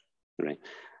 right?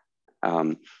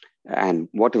 And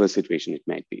whatever situation it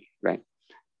might be, right?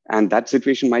 And that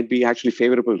situation might be actually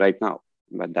favorable right now,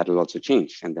 but that will also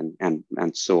change, and then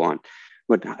and so on.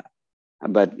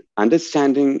 But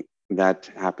understanding that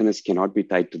happiness cannot be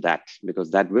tied to that,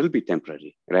 because that will be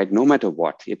temporary, right? No matter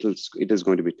what, it is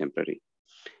going to be temporary.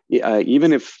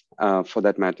 Even if, for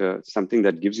that matter, something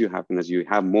that gives you happiness, you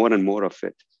have more and more of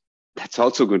it, that's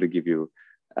also going to give you,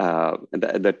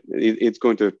 it's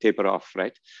going to taper off,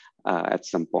 right? At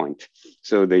some point.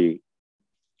 So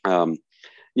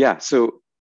so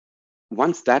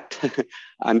once that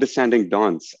understanding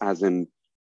dawns, as in,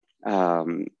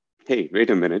 hey, wait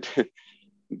a minute,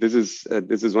 this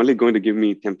is only going to give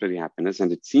me temporary happiness,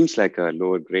 and it seems like a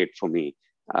lower grade for me.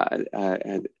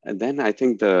 And then I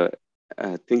think the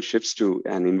thing shifts to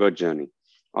an inward journey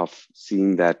of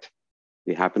seeing that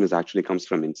the happiness actually comes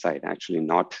from inside, actually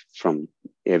not from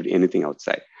anything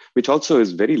outside, which also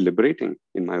is very liberating,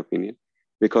 in my opinion,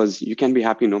 because you can be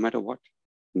happy no matter what.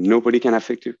 Nobody can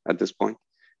affect you at this point.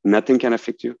 Nothing can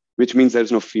affect you, which means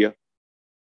there's no fear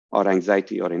or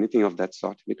anxiety or anything of that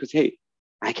sort, because, hey,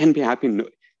 I can be happy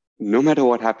no matter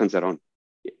what happens around.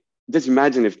 Just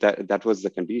imagine if that was the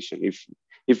condition.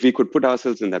 If we could put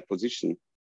ourselves in that position,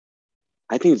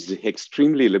 I think it's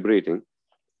extremely liberating.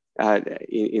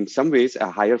 In some ways,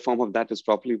 a higher form of that is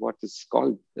probably what is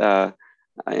called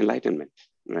enlightenment,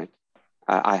 right?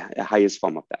 A highest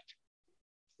form of that,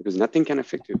 because nothing can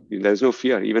affect you. There's no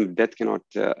fear. Even death cannot.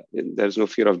 There's no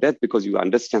fear of death, because you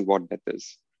understand what death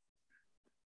is.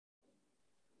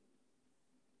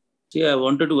 See, I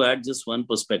wanted to add just one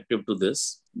perspective to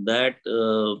this, that,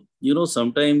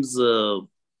 sometimes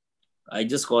I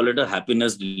just call it a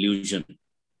happiness delusion.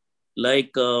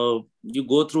 Like, you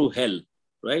go through hell,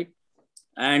 right?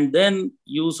 And then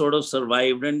you sort of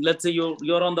survived. And let's say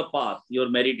you're on the path, you're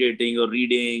meditating, you're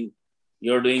reading,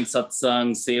 you're doing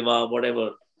satsang, seva,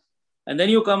 whatever. And then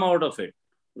you come out of it,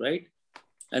 right?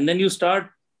 And then you start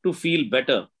to feel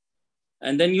better.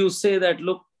 And then you say that,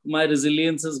 look, my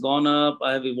resilience has gone up,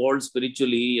 I have evolved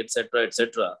spiritually, etc.,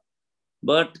 etc.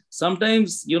 But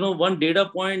sometimes, one data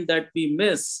point that we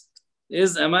miss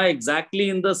is, am I exactly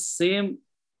in the same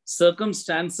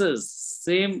circumstances,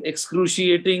 same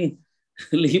excruciatingly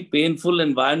painful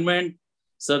environment,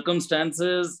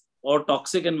 circumstances, or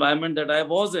toxic environment that I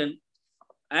was in?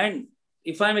 And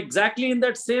if I'm exactly in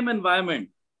that same environment,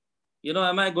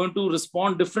 am I going to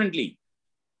respond differently?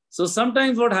 So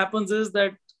sometimes what happens is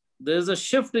that there's a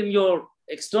shift in your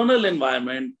external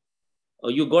environment,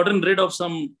 or you've gotten rid of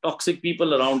some toxic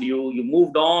people around you, you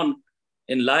moved on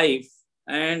in life,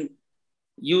 and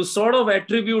you sort of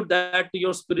attribute that to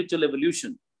your spiritual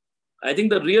evolution. I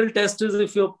think the real test is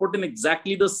if you're put in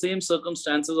exactly the same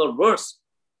circumstances or worse,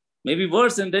 maybe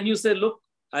worse. And then you say, look,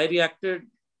 I reacted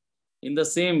in the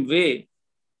same way.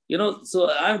 So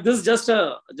this is just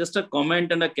a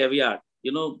comment and a caveat,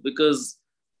 because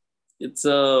it's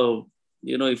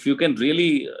if you can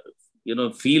really,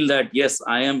 feel that, yes,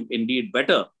 I am indeed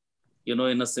better,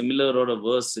 in a similar or a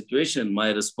worse situation,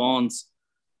 my response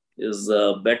is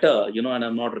better, and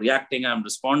I'm not reacting, I'm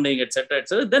responding, etc.,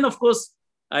 etc. Then, of course,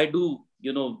 I do,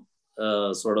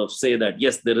 sort of say that,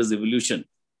 yes, there is evolution.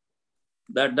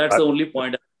 That's the only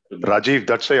point. Rajiv,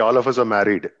 that's why all of us are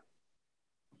married.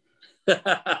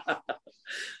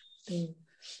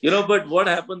 But what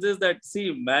happens is that,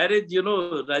 see, marriage,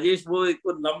 Rajesh, wo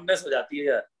numbness ho jati hai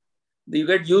yaar. You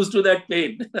get used to that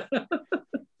pain.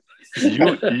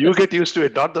 You get used to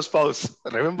it, not the spouse.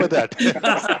 Remember that.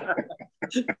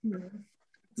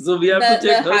 So we have to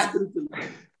check her spiritual.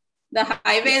 The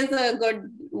highway is a good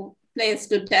place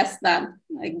to test that.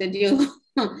 Like, did you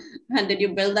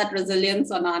build that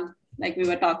resilience or not? Like we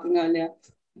were talking earlier.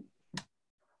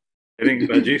 I think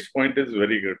Rajiv's point is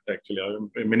very good, actually.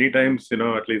 Many times,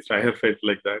 at least I have felt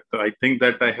like that. So I think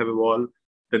that I have evolved,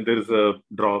 then there's a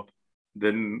drop.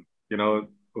 Then,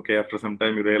 okay, after some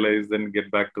time you realize, then get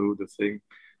back to this thing.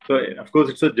 So, of course,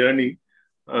 it's a journey.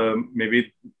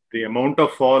 Maybe the amount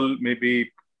of fall, maybe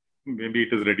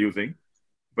it is reducing.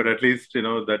 But at least,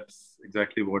 that's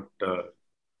exactly what...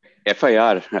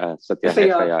 FIR, Satya,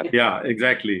 FIR. Yeah,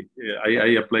 exactly.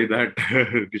 I apply that,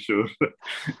 Kishore.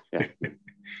 Yeah.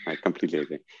 I completely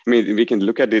agree. I mean, we can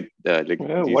look at it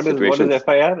what is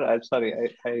FIR? I'm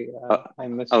sorry, I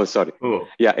missed. Oh, sorry. Oh.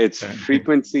 Yeah, it's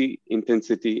frequency,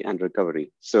 intensity, and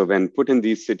recovery. So when put in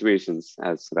these situations,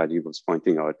 as Rajiv was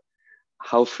pointing out,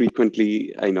 how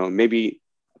frequently, maybe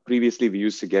previously we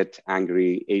used to get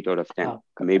angry 8 out of 10.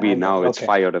 Maybe now it's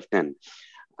 5 out of 10.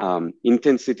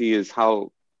 Intensity is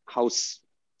how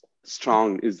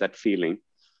strong is that feeling,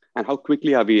 and how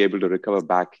quickly are we able to recover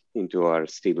back into our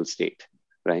stable state,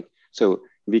 right? So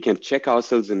we can check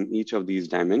ourselves in each of these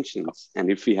dimensions, and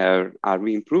if we are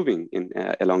we improving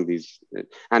along these?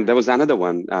 And there was another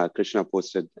one Krishna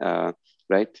posted on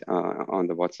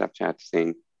the WhatsApp chat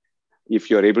saying, if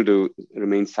you're able to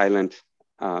remain silent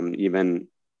even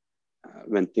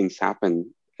when things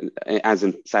happen, as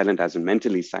in silent, as in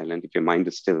mentally silent, if your mind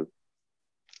is still,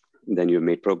 then you've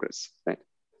made progress, right?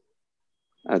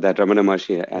 That Ramana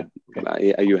Maharshi,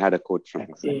 you had a quote from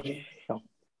him. Yeah.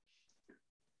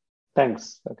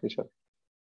 Thanks, Kishore.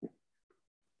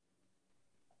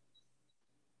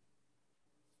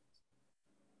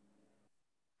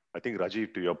 I think,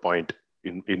 Rajiv, to your point,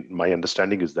 in my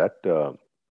understanding is that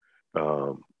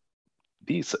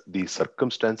these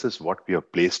circumstances, what we are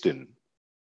placed in,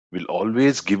 will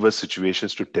always give us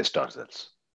situations to test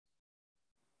ourselves.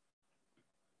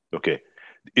 Okay,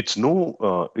 it's no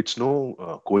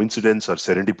coincidence or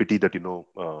serendipity that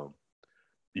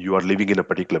you are living in a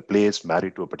particular place,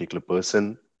 married to a particular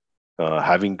person,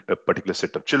 having a particular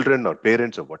set of children or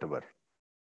parents or whatever.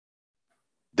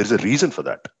 There's a reason for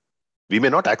that. We may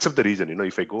not accept the reason.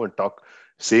 If I go and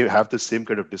have the same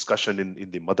kind of discussion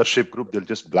in the mothership group, they'll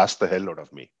just blast the hell out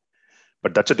of me.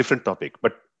 But that's a different topic.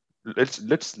 But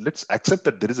let's accept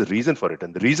that there is a reason for it,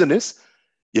 and the reason is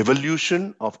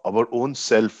evolution of our own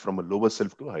self from a lower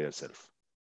self to a higher self.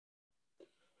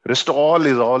 Rest all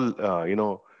is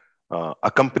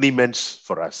accompaniments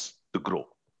for us to grow.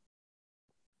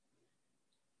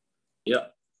 Yeah.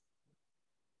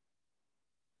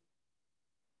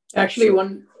 Actually,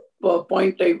 one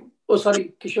point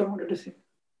sorry, Kishore wanted to say.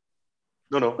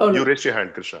 No. You raised your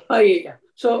hand, Krishna. Yeah.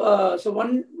 So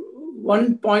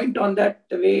one point on that,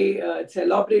 the way it's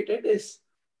elaborated is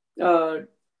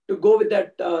to go with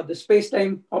that the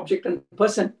space-time object and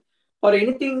person, or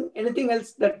anything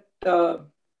else that the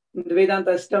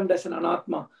Vedanta is termed as an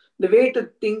anatma. The way to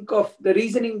think of the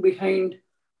reasoning behind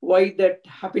why that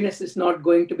happiness is not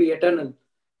going to be eternal.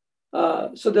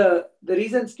 So the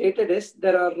reason stated is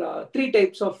there are 3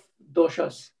 types of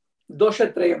doshas.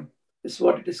 Dosha Trayam is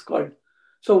what it is called.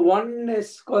 So one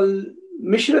is called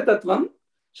Mishra Tattvam.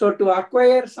 So to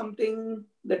acquire something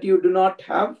that you do not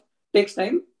have takes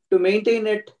time. To maintain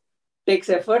it takes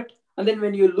effort. And then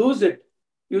when you lose it,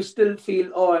 you still feel,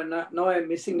 now I'm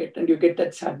missing it, and you get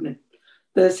that sadness.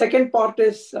 The second part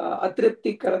is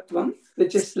Atripti Karatvam,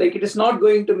 which is like it is not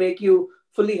going to make you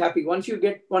fully happy. Once you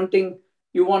get one thing,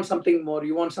 you want something more,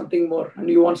 you want something more, and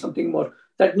you want something more.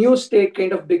 That new state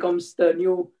kind of becomes the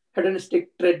new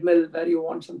hedonistic treadmill where you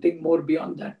want something more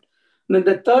beyond that. And then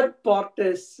the third part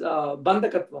is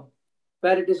Bandhakatvam,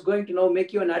 where it is going to now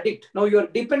make you an addict. Now you are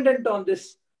dependent on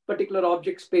this particular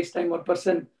object, space, time, or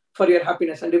person for your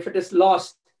happiness. And if it is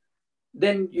lost,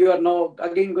 then you are now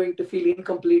again going to feel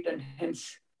incomplete and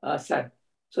hence sad.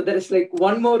 So there is like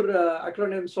one more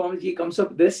acronym Swamiji comes up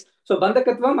with this. So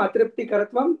Bandhakatvam, Atripti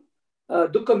Karatvam,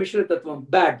 Dukkha Mishritatvam,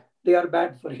 bad. They are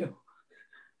bad for you.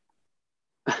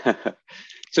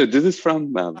 So this is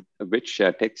from which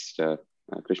text,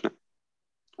 Krishna?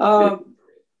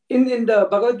 In the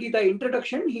Bhagavad Gita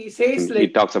introduction, he says he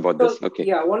talks about this. Okay.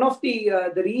 Yeah, one of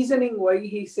the reasoning why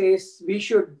he says we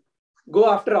should go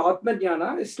after Atma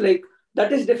Jnana is like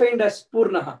that is defined as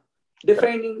Purnaha.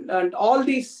 Defining, and all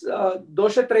these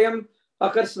doshatrayam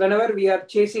occurs whenever we are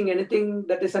chasing anything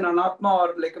that is an anatma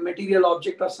or like a material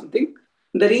object or something.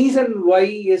 The reason why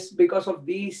is because of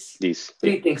these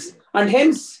three things. And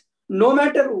hence, no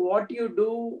matter what you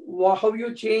do, how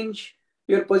you change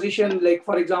your position, like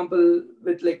for example,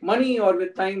 with like money or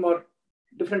with time or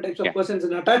different types of persons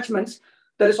and attachments,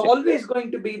 there is always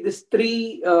going to be this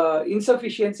three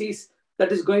insufficiencies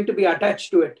that is going to be attached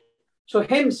to it. So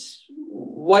hence,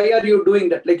 why are you doing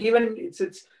that? Like even it's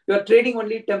you are trading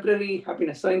only temporary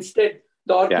happiness. So instead,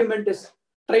 the argument is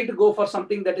try to go for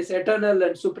something that is eternal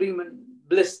and supreme and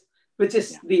bliss, which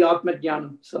is the Atma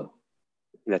Jnana. So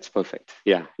that's perfect.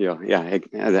 Yeah.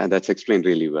 That's explained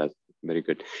really well. Very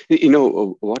good. You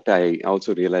know, what I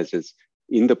also realized is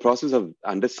in the process of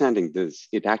understanding this,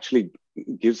 it actually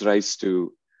gives rise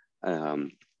to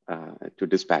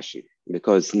dispassion,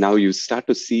 because now you start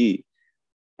to see,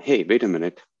 hey, wait a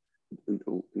minute,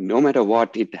 no matter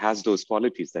what, it has those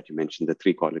qualities that you mentioned, the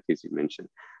three qualities you mentioned,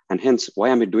 and hence, why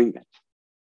am I doing that?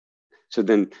 So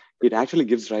then it actually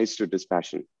gives rise to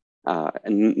dispassion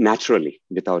naturally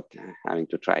without having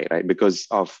to try, right? Because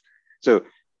of,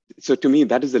 so to me,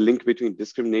 that is the link between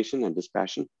discrimination and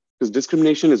dispassion. Because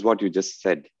discrimination is what you just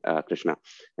said, Krishna,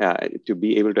 to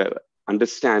be able to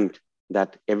understand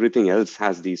that everything else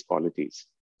has these qualities,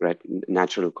 right?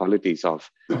 Natural qualities of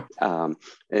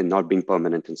not being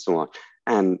permanent and so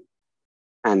on.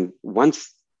 And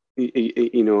once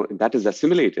that is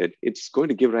assimilated, it's going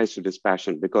to give rise to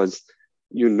dispassion, because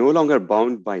you're no longer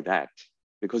bound by that,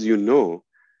 because you know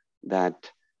that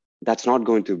that's not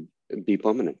going to be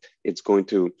permanent. It's going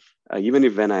to, even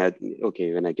if when I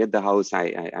get the house,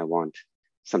 I want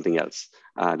something else.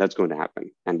 That's going to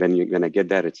happen. And when I get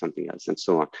there, it's something else, and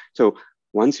so on. So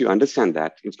once you understand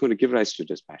that, it's going to give rise to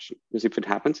dispassion. Because if it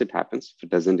happens, it happens. If it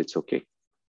doesn't, it's okay.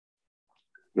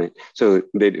 Right. So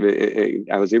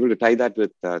I was able to tie that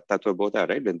with Tattva Bodha,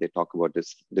 right? When they talk about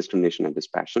this discrimination and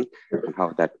dispassion and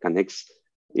how that connects,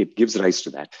 it gives rise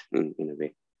to that in a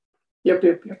way. Yep.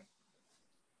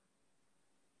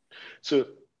 So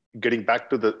getting back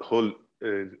to the whole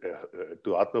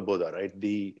to Atma Bodha, right?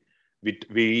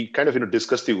 We kind of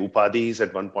discussed the upadhis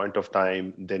at one point of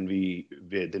time. Then we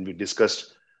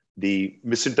discussed the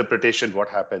misinterpretation, what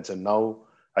happens, and now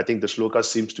I think the shloka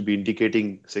seems to be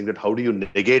indicating, saying that how do you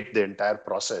negate the entire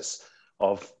process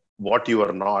of what you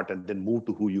are not and then move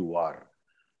to who you are.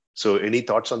 So any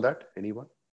thoughts on that? Anyone?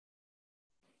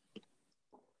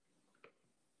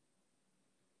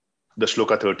 The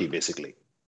shloka 30, basically.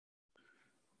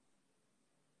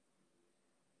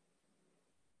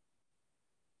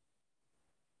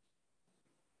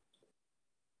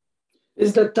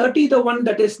 Is the 30 the one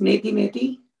that is Neti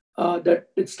Neti? That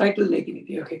it's titled Neti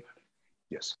Neti. Okay.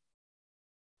 Yes.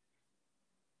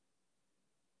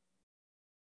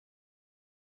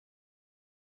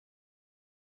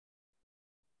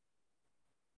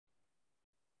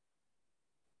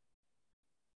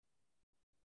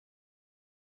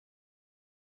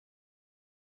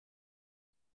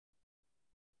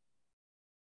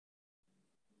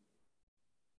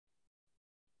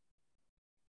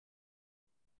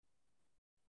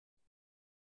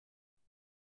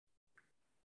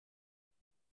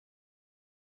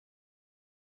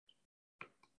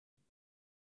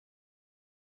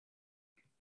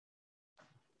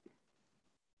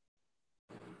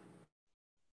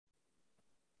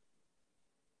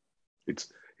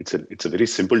 It's a very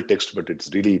simple text, but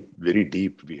it's really very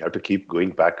deep. We have to keep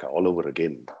going back all over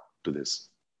again to this.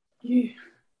 Yeah.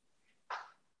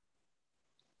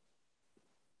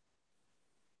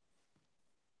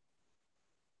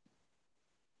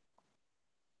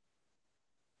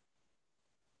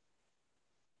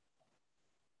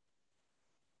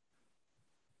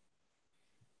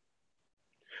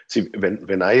 See,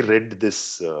 when I read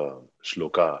this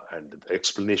shloka and the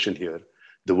explanation here,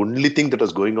 the only thing that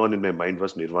was going on in my mind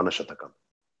was Nirvana Shatakam.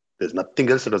 There's nothing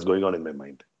else that was going on in my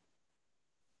mind.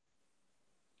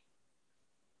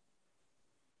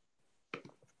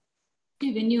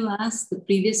 When you asked the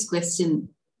previous question,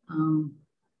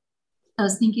 I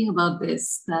was thinking about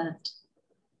this, that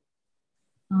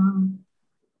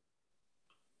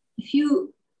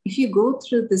if if you go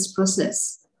through this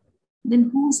process, then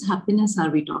whose happiness are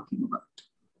we talking about?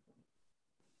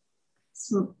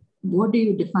 So what do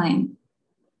you define?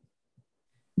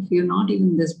 If you're not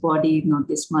even this body, not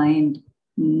this mind,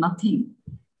 nothing,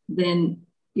 then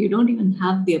you don't even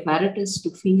have the apparatus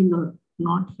to feel or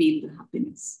not feel the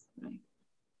happiness, right?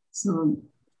 So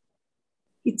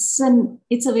it's a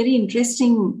very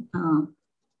interesting,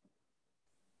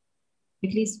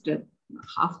 at least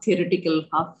half theoretical,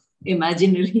 half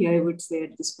imaginary, I would say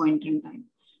at this point in time.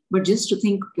 But just to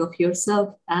think of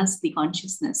yourself as the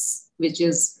consciousness, which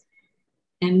is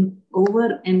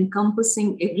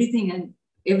over-encompassing everything, and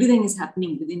everything is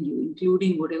happening within you,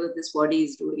 including whatever this body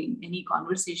is doing, any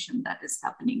conversation that is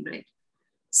happening, right?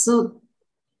 So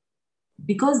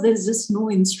because there's just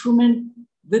no instrument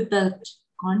with that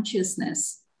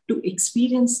consciousness to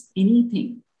experience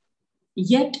anything,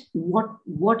 yet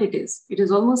what it is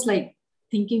almost like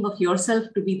thinking of yourself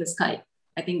to be the sky.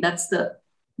 I think that's the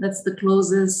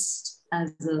closest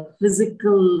as a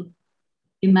physical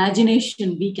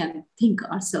imagination we can think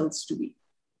ourselves to be.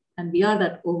 And we are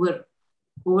that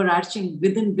overarching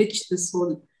within which this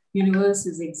whole universe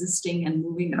is existing and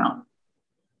moving around.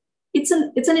 It's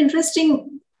an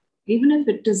interesting, even if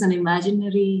it is an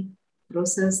imaginary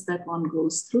process that one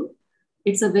goes through,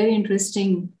 it's a very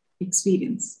interesting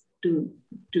experience to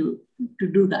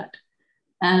do that.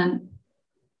 And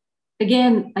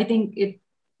again, I think it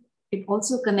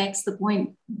also connects the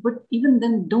point, but even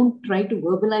then don't try to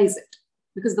verbalize it,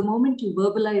 because the moment you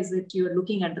verbalize it, you're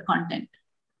looking at the content.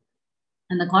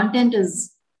 And the content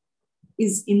is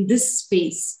in this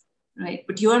space, right?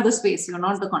 But you are the space, you're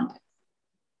not the content.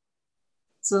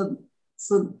 So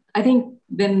I think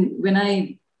when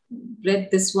I read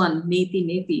this one, Neti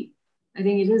Neti, I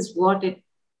think it is what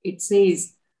it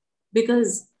says,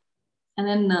 because, and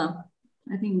then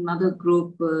I think another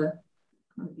group,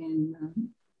 again,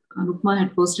 Anupma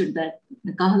had posted that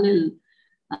Kahalil,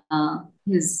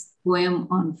 his poem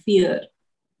on fear,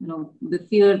 the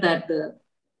fear that the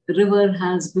river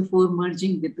has before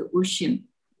merging with the ocean,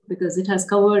 because it has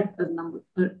covered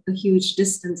a huge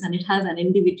distance and it has an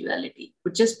individuality.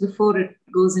 But just before it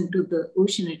goes into the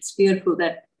ocean, it's fearful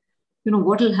that,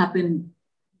 what will happen,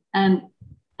 and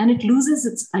it loses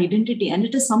its identity. And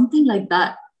it is something like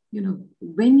that,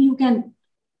 when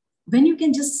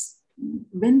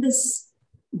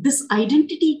this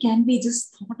identity can be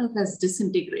just thought of as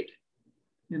disintegrated,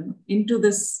 into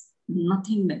this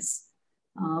nothingness.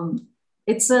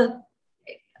 It's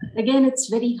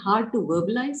very hard to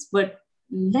verbalize, but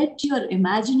let your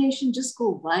imagination just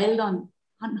go wild on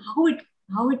how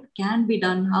it can be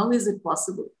done. How is it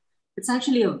possible? It's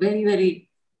actually a very, very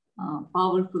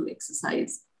powerful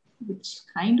exercise, which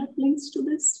kind of links to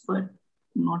this, but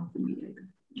not fully either.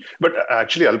 But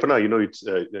actually, Alpana, it's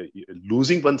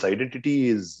losing one's identity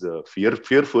is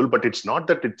fearful, but it's not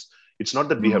that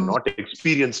we have not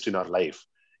experienced in our life.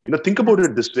 Think about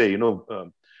it this way.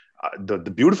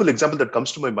 The beautiful example that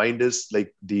comes to my mind is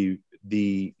like the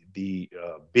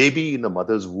baby in a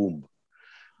mother's womb.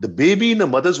 The baby in a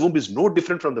mother's womb is no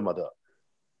different from the mother.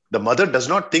 The mother does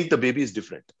not think the baby is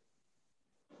different,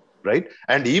 right?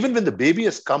 And even when the baby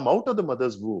has come out of the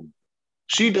mother's womb,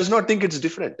 she does not think it's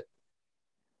different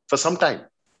for some time,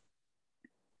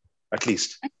 at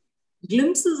least.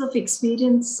 Glimpses of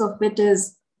experience of it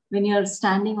is when you're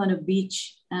standing on a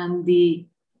beach and the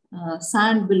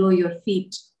sand below your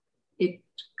feet, it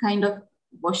kind of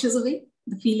washes away.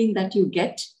 The feeling that you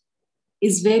get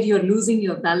is where you're losing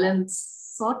your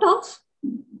balance, sort of,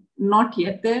 not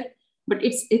yet there, but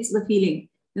it's the feeling.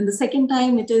 And the second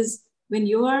time it is when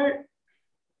you are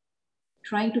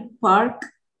trying to park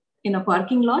in a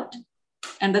parking lot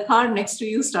and the car next to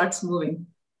you starts moving.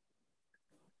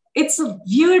 It's a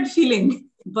weird feeling,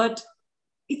 but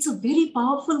it's a very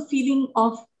powerful feeling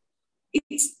of,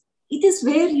 it is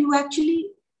where you actually,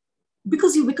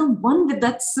 because you become one with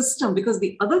that system, because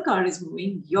the other car is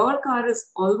moving, your car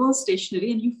is almost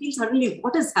stationary, and you feel suddenly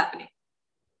what is happening.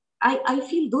 I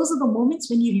feel those are the moments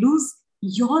when you lose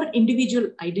your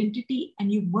individual identity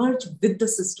and you merge with the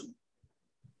system.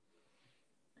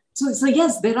 So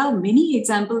yes, there are many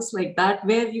examples like that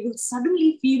where you will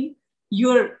suddenly feel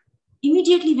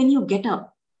immediately when you get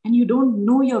up and you don't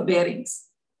know your bearings.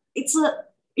 It's a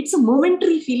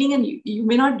momentary feeling, and you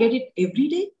may not get it every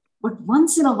day, but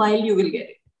once in a while you will get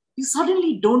it. You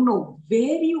suddenly don't know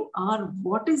where you are,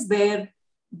 what is there,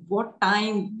 what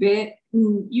time, where.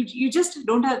 You just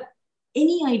don't have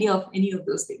any idea of any of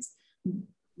those things.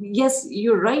 Yes,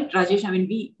 you're right, Rajesh. I mean,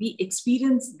 we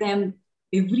experience them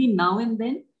every now and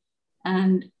then.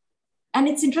 And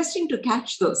it's interesting to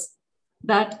catch those,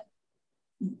 that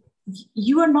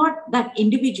you are not that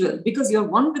individual because you're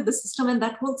one with the system and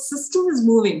that whole system is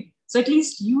moving. So at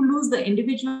least you lose the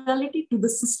individuality to the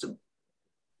system,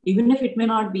 even if it may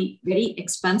not be very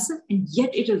expansive, and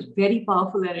yet it is very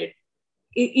powerful, and it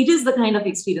is the kind of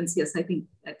experience. Yes, I think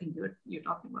you're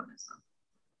talking about as well.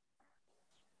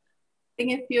 I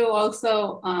think if you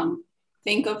also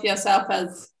think of yourself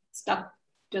as stuck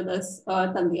to this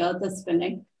earth and the earth is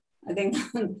spinning, I think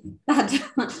that,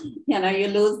 you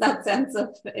lose that sense of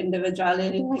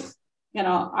individuality. Like,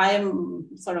 I am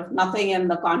sort of nothing in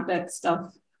the context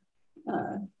of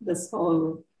this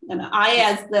whole, I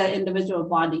as the individual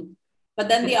body. But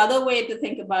then the other way to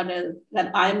think about it is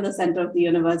that I'm the center of the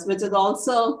universe, which is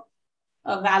also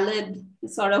a valid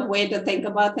sort of way to think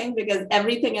about things, because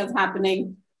everything is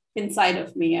happening inside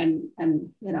of me, and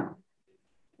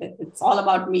it's all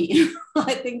about me.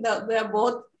 I think that they're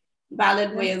both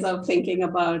valid ways of thinking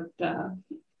about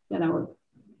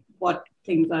what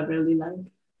things are really like.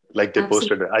 Like they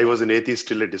posted, I was an atheist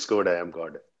till I discovered I am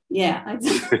God. Yeah,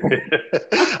 exactly.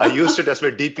 I used it as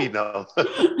my DP now.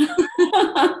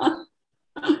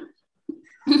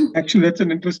 Actually, that's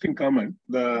an interesting comment.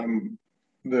 The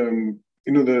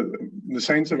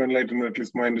science of enlightenment, at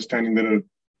least my understanding, there are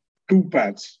two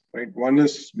paths, right? One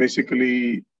is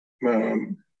basically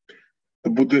the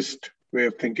Buddhist way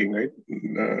of thinking, right?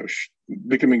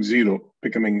 Becoming zero,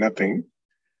 becoming nothing.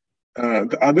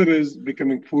 The other is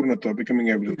becoming Purnatva, becoming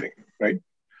everything, right?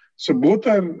 So both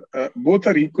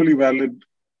are equally valid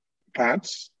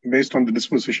paths based on the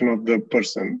disposition of the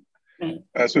person. Right.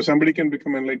 So somebody can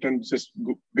become enlightened just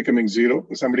becoming zero.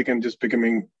 Somebody can just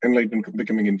becoming enlightened,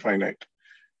 becoming infinite.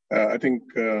 I think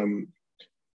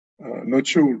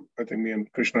Nochu, I think me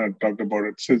and Krishna talked about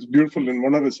it. So it's beautiful. In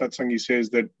one of his satsang, he says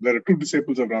that there are two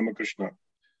disciples of Ramakrishna,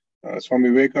 Swami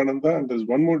Vivekananda, and there's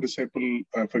one more disciple,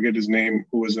 I forget his name,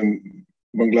 who was in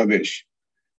Bangladesh.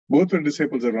 Both were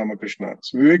disciples of Ramakrishna.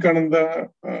 So Vivekananda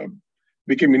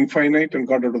became infinite and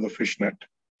got out of the fishnet.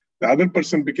 The other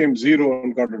person became zero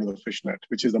and got out of the fishnet,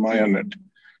 which is the Maya net.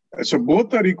 So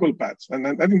both are equal paths. And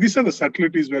I think these are the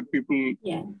subtleties where people,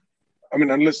 I mean,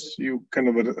 unless you kind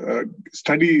of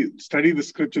study the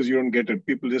scriptures, you don't get it.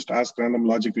 People just ask random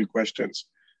logical questions.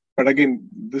 But again,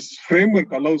 this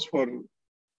framework allows for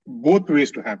both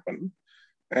ways to happen.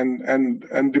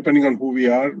 And depending on who we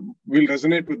are, we'll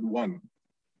resonate with one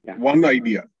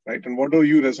idea, right? And whatever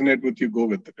you resonate with, you go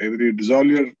with it. Either you dissolve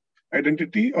your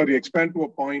identity or you expand to a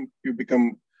point, you get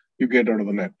out of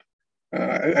the net.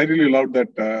 I really loved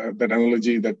that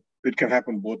analogy, that it can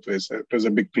happen both ways. It was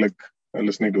a big click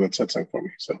listening to that satsang for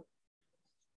me. So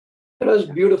it was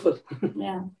beautiful.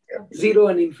 Yeah. Zero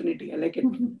and infinity. I like it.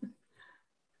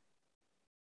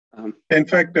 In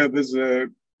fact,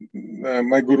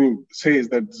 my guru says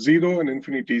that zero and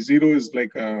infinity. Zero is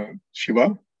like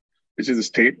Shiva, which is a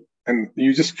state, and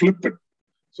you just flip it.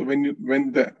 So when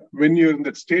you're in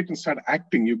that state and start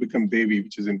acting, you become Devi,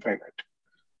 which is infinite.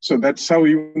 So that's how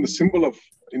even the symbol of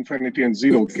infinity and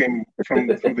zero came from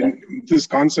this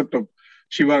concept of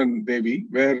Shiva and Devi,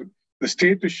 where the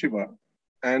state is Shiva,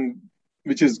 and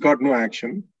which has got no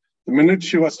action. The minute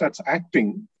Shiva starts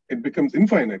acting, it becomes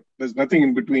infinite. There's nothing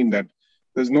in between that.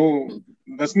 There's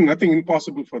nothing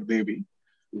impossible for Devi,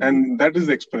 and that is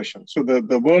the expression. So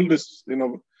the world is,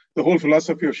 the whole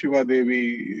philosophy of Shiva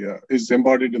Devi is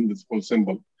embodied in this whole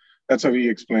symbol. That's how he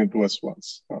explained to us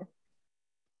once.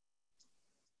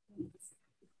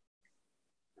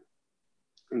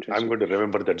 I'm going to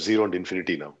remember that zero and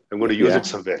infinity now. I'm going to use it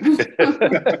somewhere.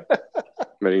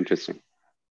 Very interesting.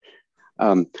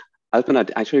 Alpana,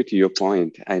 actually, to your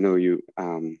point, I know you,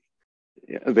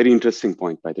 a very interesting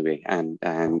point, by the way. And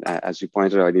as you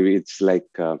pointed out, it's like,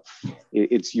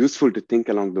 it's useful to think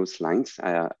along those lines,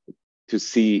 to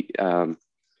see,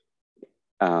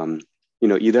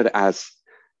 either as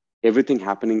everything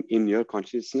happening in your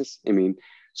consciousness. I mean,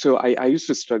 so I used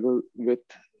to struggle with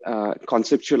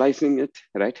conceptualizing it,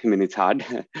 right? I mean, it's hard.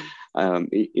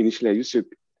 Initially, I used to,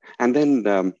 and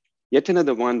then yet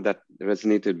another one that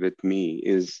resonated with me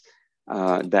is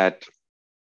that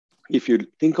if you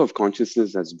think of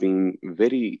consciousness as being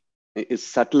is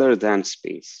subtler than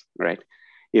space, right?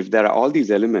 If there are all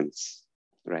these elements,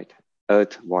 right?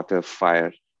 Earth, water,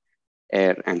 fire,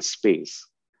 air, and space.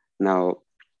 Now,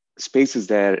 space is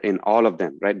there in all of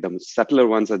them, right? The subtler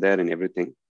ones are there in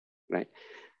everything, right?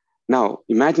 Now,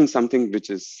 imagine something which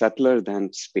is subtler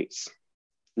than space,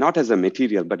 not as a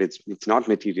material, but it's not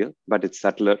material, but it's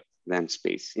subtler than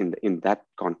space in that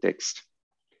context,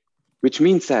 which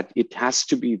means that it has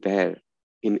to be there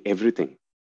in everything,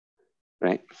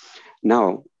 right?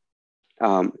 Now,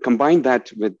 combine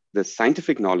that with the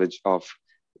scientific knowledge of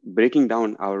breaking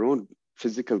down our own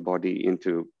physical body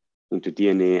into into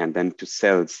DNA, and then to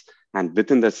cells, and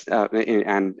within this,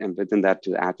 and within that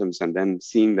to atoms, and then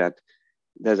seeing that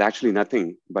there's actually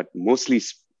nothing but mostly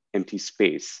empty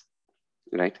space,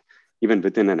 right? Even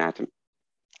within an atom,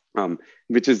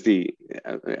 which is the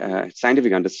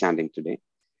scientific understanding today.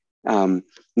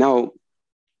 Now,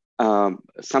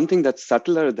 something that's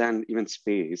subtler than even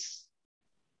space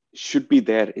should be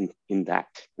there in that,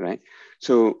 right?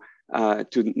 So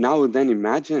to now then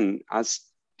imagine us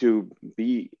to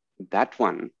be that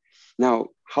one. Now,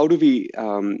 how do we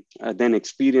then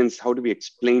experience, how do we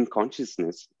explain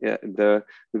consciousness? The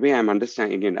way I'm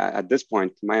understanding, again, at this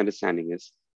point, my understanding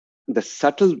is the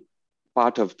subtle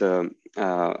part of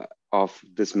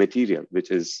this material,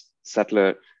 which is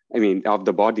subtler, of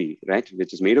the body, right?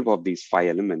 Which is made up of these 5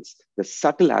 elements. The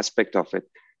subtle aspect of it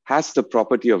has the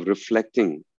property of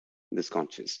reflecting this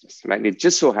consciousness, right? It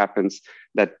just so happens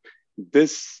that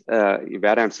this,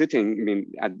 where I'm sitting,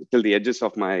 till the edges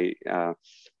of my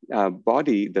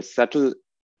body, the subtle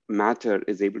matter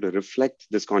is able to reflect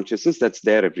this consciousness that's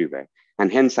there everywhere.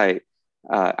 And hence I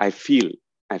feel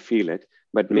it,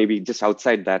 but maybe just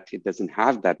outside that, it doesn't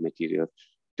have that material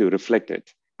to reflect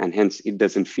it. And hence it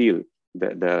doesn't feel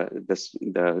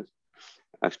the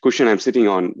cushion I'm sitting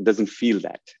on doesn't feel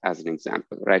that, as an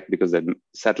example, right? Because the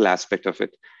subtle aspect of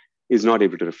it is not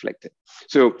able to reflect it.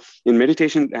 So in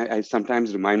meditation, I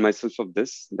sometimes remind myself of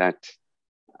this, that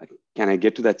can I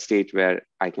get to that state where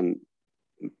I can,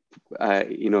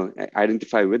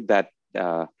 identify with that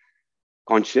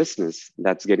consciousness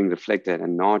that's getting reflected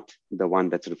and not the one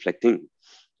that's reflecting,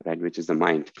 right? Which is the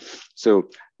mind. So,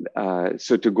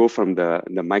 so to go from the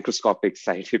microscopic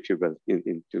side, if you will,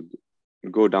 to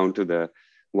go down to the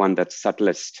one that's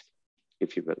subtlest,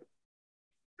 if you will,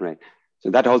 right? So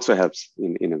that also helps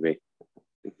in a way,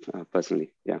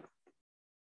 personally, yeah.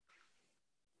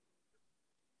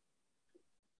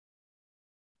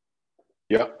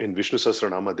 Yeah, in Vishnu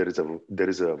Sahasranama, there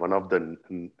is a one of the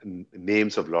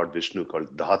names of Lord Vishnu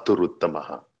called Dhatu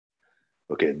Ruttamaha.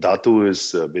 Okay, Dhatu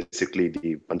is basically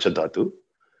the Panchadhatu,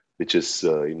 which is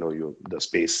the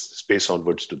space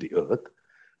onwards to the earth.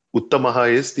 Uttamaha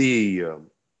is the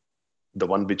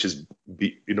one which is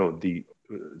the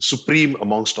supreme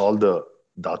amongst all the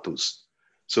dhatus.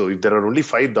 So if there are only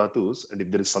 5 dhatus, and if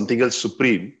there is something else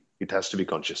supreme, it has to be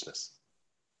consciousness.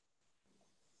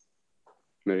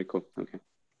 Very cool. Okay.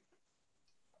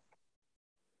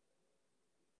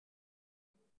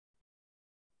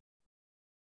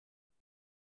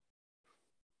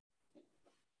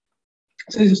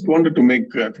 So I just wanted to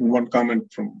make one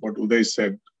comment from what Uday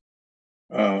said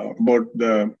about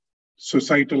the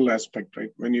societal aspect,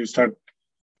 right? When you start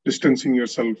distancing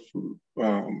yourself,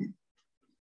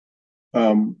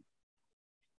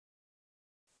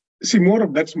 see,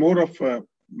 that's more of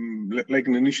like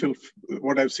an initial,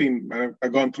 what I've seen,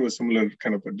 I've gone through a similar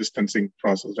kind of a distancing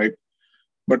process, right?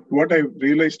 But what I've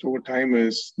realized over time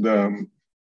is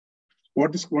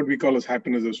what we call as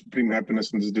happiness, or supreme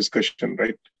happiness in this discussion,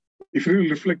 right? If you really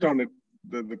reflect on it,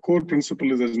 the core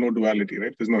principle is there's no duality,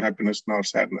 right? There's no happiness nor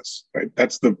sadness, right?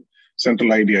 That's the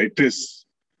central idea. It is,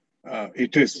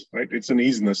 right? It's an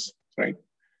easiness, right?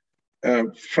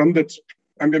 From that,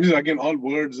 again, all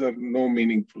words are no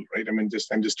meaningful, right? I'm just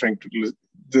trying to,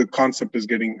 the concept is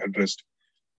getting addressed.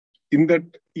 In that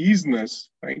easiness,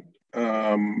 right?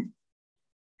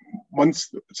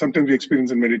 Sometimes we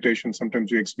experience in meditation,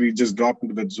 sometimes we just drop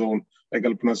into that zone, like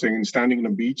Alpana saying, standing on a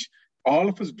beach. All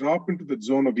of us drop into the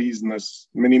zone of easiness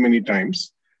many, many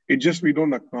times. It just, we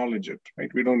don't acknowledge it,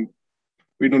 right? We don't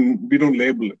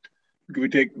label it.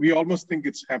 We almost think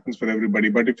it happens for everybody.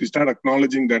 But if you start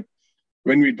acknowledging that,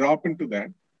 when we drop into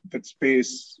that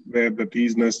space where that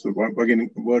easiness,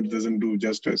 again, word doesn't do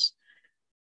justice.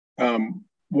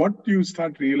 What you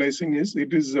start realizing is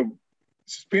it is a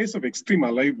space of extreme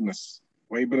aliveness,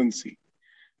 vibrancy,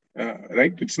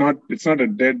 right? It's not a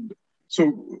dead.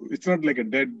 So it's not like a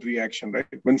dead reaction, right?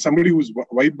 When somebody who's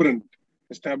vibrant,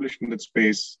 established in that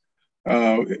space,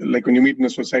 like when you meet in a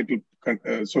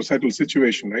societal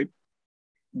situation, right?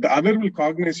 The other will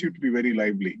cognize you to be very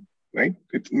lively, right?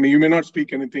 You may not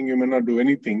speak anything, you may not do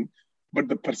anything, but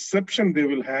the perception they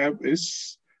will have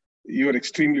is you're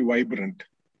extremely vibrant,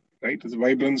 right? It's the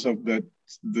vibrance of the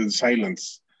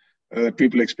silence that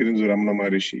people experience with Ramana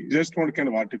Maharishi. You just want to kind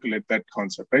of articulate that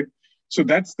concept, right? So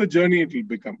that's the journey it will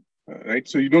become. Right?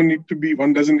 So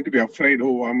one doesn't need to be afraid,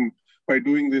 by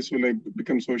doing this, will I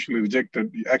become socially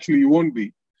rejected? Actually, you won't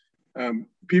be.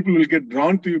 People will get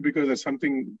drawn to you because there's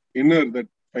something inner that's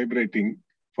vibrating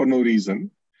for no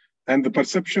reason. And the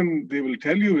perception they will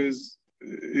tell you is,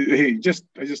 hey, I just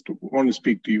want to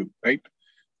speak to you, right?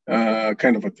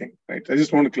 Kind of a thing, right? I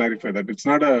just want to clarify that. It's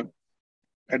not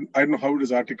and I don't know how it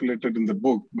is articulated in the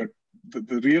book, but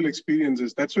the real experience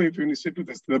is, that's why if you sit with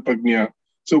Asthita Prajna,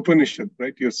 it's Upanishad,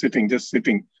 right? You're sitting, just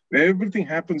sitting. Everything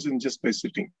happens in just by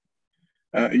sitting.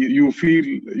 You feel,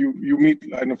 you meet,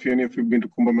 I don't know if any of you have been to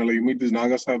Kumbh Mela, you meet these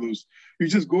Naga sadhus, you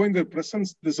just go in their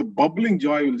presence, there's a bubbling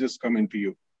joy will just come into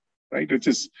you, right? Which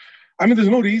is, I mean, there's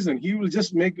no reason. He'll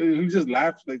just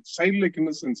laugh, like childlike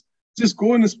innocence. Just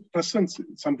go in his presence,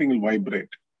 something will vibrate.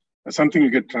 Something will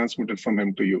get transmitted from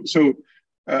him to you. So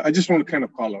I just want to kind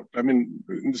of call out. I mean,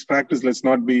 in this practice, let's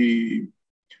not be,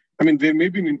 I mean, there may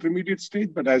be an intermediate stage,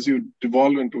 but as you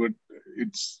devolve into it,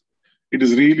 it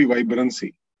is really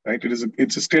vibrancy, right?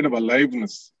 It's a state of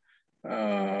aliveness.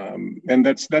 And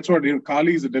that's what,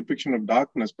 Kali is a depiction of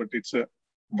darkness, but it's a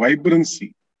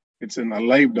vibrancy. It's an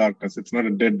alive darkness. It's not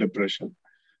a dead depression.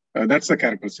 That's the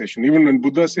characterization. Even when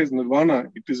Buddha says nirvana,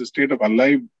 it is a state of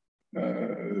alive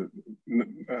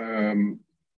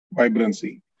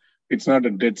vibrancy. It's not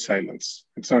a dead silence.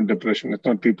 It's not depression. It's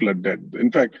not people are dead.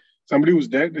 In fact, somebody who's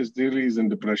dead is in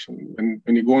depression.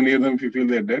 When you go near them, if you feel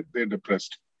they're dead, they're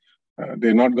depressed.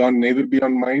 They're not gone neither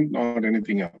beyond mind nor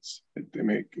anything else. They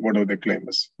make whatever they claim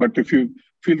is. But if you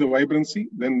feel the vibrancy,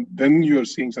 then you are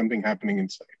seeing something happening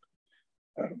inside.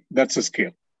 That's a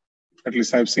scale. At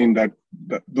least I've seen that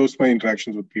those my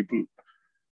interactions with people.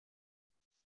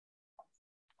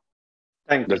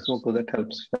 Thanks, Mukul. That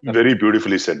helps. Very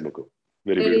beautifully said, Mukul.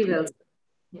 Very well.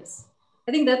 Yes.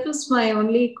 I think that was my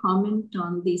only comment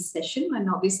on the session. And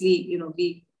obviously,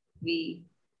 we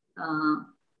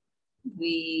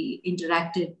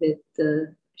interacted with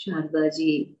Sharda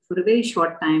ji for a very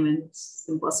short time, and it's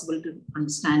impossible to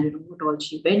understand what all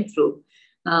she went through.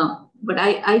 But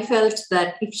I felt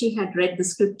that if she had read the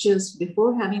scriptures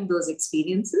before having those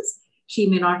experiences, she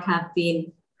may not have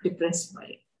been depressed by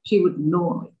it. She would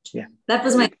know it. Yeah. That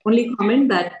was my only comment,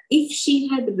 that if she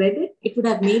had read it, it would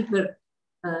have made her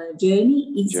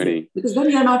journey easier. Because then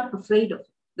you're not afraid of it.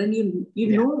 Then you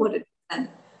know what it is. And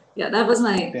that was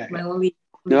my only.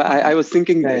 No, I was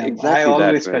thinking exactly I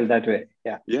always that felt that way.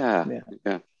 Yeah.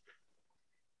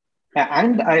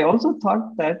 And I also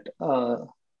thought that,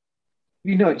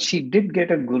 she did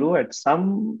get a guru at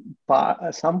some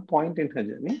point in her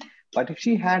journey. But if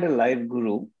she had a live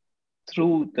guru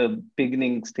through the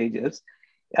beginning stages,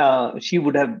 she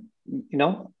would have,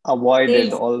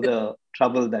 avoided all the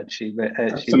trouble that she went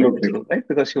through, right?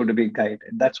 Because she would be guided.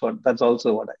 That's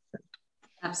also what I felt.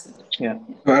 Absolutely. Yeah.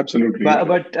 No, absolutely.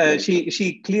 But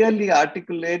she clearly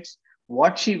articulates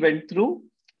what she went through.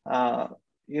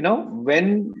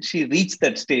 When she reached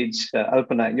that stage,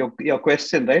 Alpana, your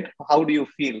question, right? How do you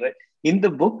feel, right? In the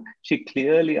book, she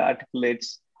clearly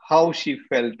articulates how she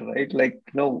felt, right?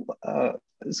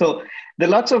 So there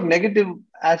are lots of negative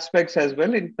aspects as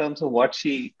well in terms of what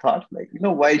she thought,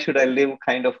 why should I live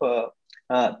kind of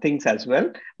things as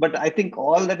well. But I think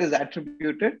all that is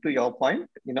attributed to your point,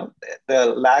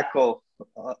 the lack of,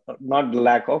 not the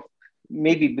lack of,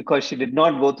 maybe because she did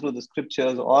not go through the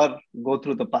scriptures or go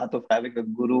through the path of having a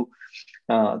guru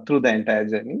through the entire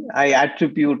journey. I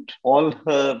attribute all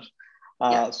her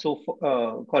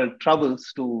so-called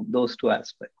troubles to those two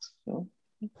aspects.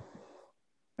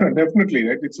 Definitely,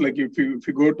 right? It's like if you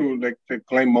go to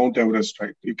climb Mount Everest,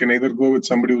 right? You can either go with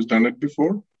somebody who's done it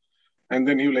before, and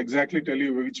then he will exactly tell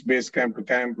you which base camp to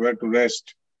camp, where to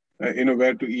rest,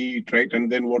 where to eat, right?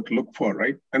 And then what to look for,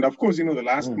 right? And of course, the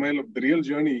last mile of the real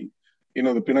journey,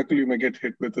 the pinnacle, you may get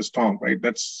hit with a storm, right?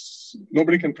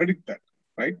 Nobody can predict that,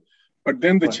 right? But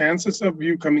then the chances of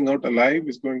you coming out alive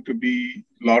is going to be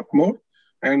a lot more,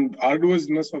 and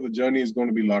arduousness of the journey is going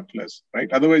to be a lot less,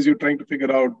 right? Otherwise, you're trying to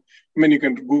figure out, you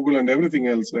can Google and everything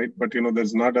else, right? But,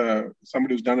 there's not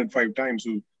somebody who's done it 5 times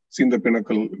who's seen the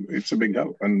pinnacle. It's a big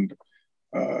help. And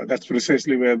that's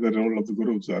precisely where the role of the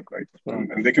gurus are, right?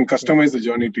 And they can customize the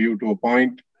journey to you to a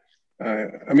point.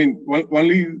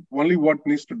 Only what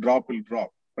needs to drop will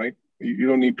drop, right? You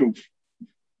don't need to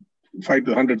fight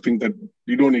the 100 things that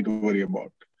you don't need to worry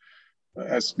about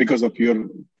because of your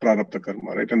prarabdha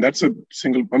karma, right? And that's at least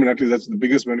that's the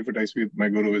biggest benefit I see with my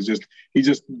guru is he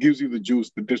just gives you the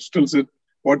juice, the distills it.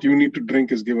 What you need to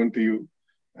drink is given to you,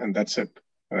 and that's it,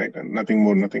 right? And nothing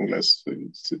more, nothing less.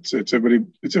 It's a very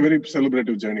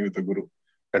celebrative journey with the guru.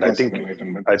 And I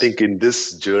think in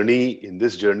this journey,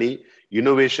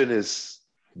 innovation is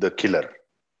the killer.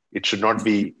 It should not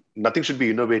be, nothing should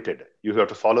be innovated. You have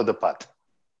to follow the path.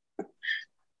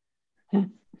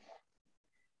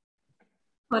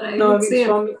 But I would say,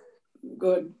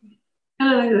 good.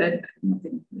 No,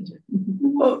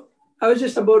 I was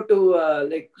just about to,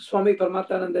 Swami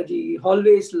Paramatmananda ji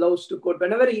always loves to quote.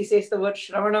 Whenever he says the word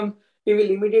Shravanam, he will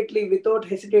immediately, without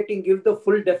hesitating, give the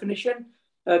full definition.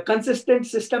 consistent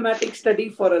systematic study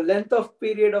for a length of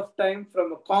period of time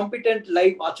from a competent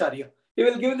live acharya. He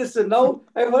will give this. Now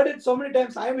I've heard it so many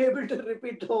times, I'm able to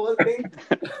repeat the whole thing.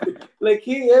 Like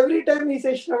every time he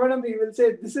says Shravanam, he will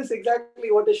say, this is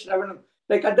exactly what is Shravanam.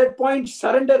 Like at that point,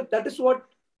 surrender, that is what.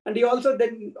 And he also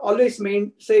then always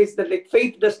says that like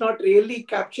faith does not really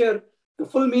capture the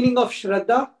full meaning of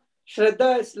Shraddha.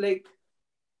 Shraddha is like,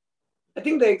 I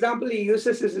think the example he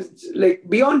uses is like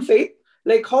beyond faith.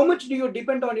 Like how much do you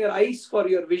depend on your eyes for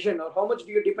your vision, or how much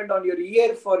do you depend on your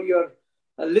ear for your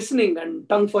listening and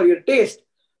tongue for your taste?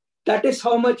 That is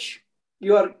how much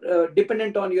you are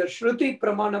dependent on your Shruti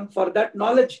Pramanam for that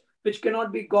knowledge, which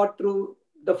cannot be got through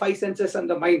the five senses and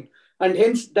the mind. And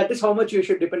hence, that is how much you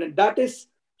should depend on. That is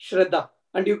Shraddha.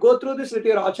 And you go through this with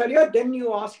your Acharya, then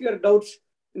you ask your doubts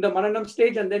in the Mananam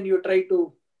stage, and then you try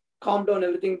to calm down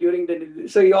everything during the...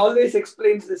 So he always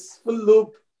explains this full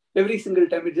loop every single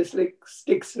time. It just like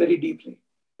sticks very deeply.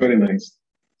 Very nice.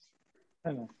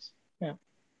 Very nice. Yeah.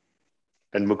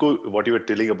 And Mukul, what you were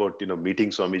telling about, meeting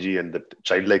Swamiji and the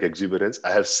childlike exuberance,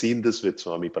 I have seen this with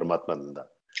Swami Paramatmananda.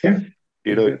 Yeah.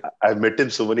 I've met him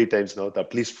so many times now,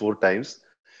 at least 4 times.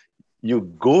 You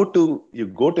go to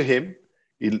him.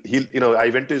 He'll I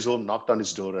went to his home, knocked on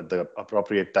his door at the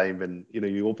appropriate time, when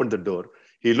you opened the door.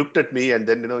 He looked at me, and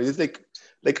then he's like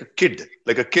a kid,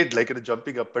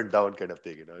 jumping up and down kind of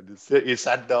thing. He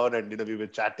sat down, and we were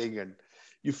chatting, and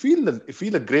you feel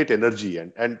a great energy,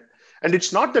 and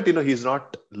it's not that he's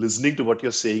not listening to what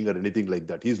you're saying or anything like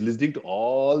that. He's listening to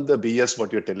all the BS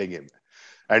what you're telling him,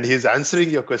 and he's answering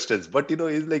your questions. But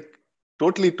he's like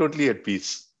totally at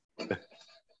peace.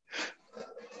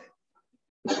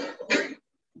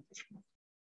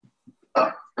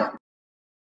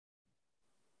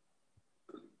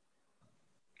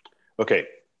 Okay,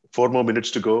 4 more minutes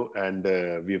to go, and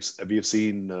we have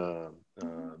seen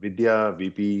Vidya,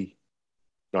 VP,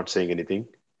 not saying anything.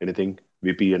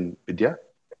 VP and Vidya.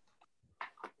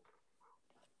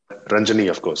 Ranjani,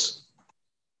 of course.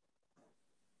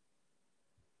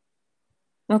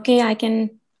 Okay, I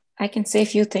can say a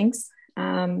few things.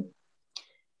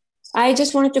 I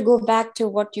just wanted to go back to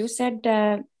what you said,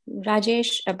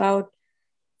 Rajesh, about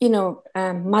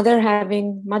mother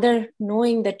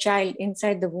knowing the child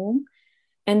inside the womb,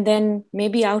 and then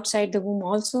maybe outside the womb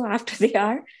also after they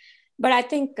are. But I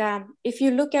think if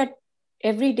you look at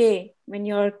every day when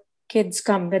your kids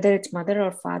come, whether it's mother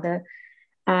or father,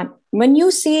 when you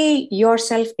see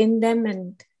yourself in them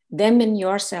and them in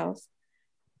yourself,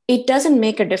 it doesn't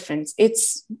make a difference.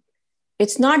 It's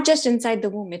not just inside the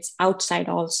womb, it's outside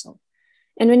also.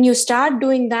 And when you start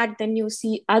doing that, then you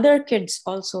see other kids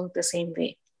also the same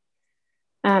way.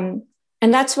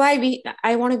 And that's why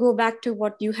I want to go back to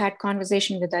what you had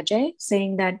conversation with Ajay,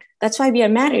 saying that's why we are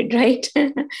married, right?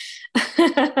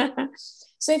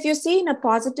 So if you see in a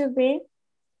positive way,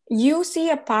 you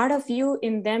see a part of you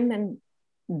in them and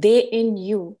they in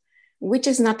you, which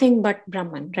is nothing but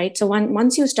Brahman, right? So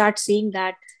once you start seeing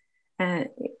that,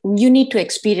 you need to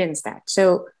experience that.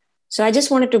 So I just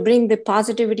wanted to bring the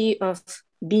positivity of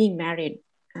being married.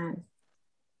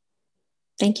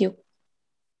 Thank you.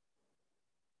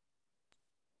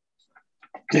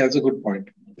 Yeah, that's a good point.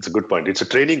 It's a good point. It's a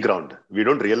training ground. We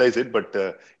don't realize it, but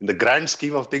in the grand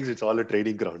scheme of things, it's all a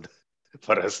training ground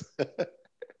for us.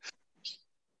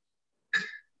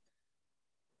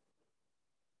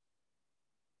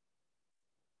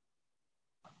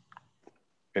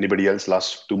 Anybody else?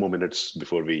 Last 2 more minutes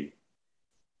before we...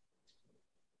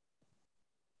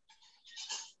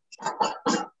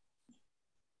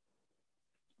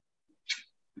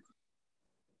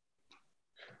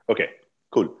 Okay,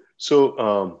 cool.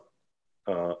 So,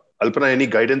 Alpana, any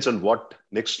guidance on what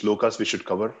next slokas we should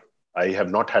cover? I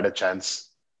have not had a chance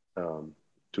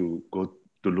to go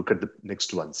to look at the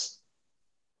next ones.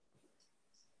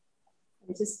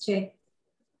 I'll just check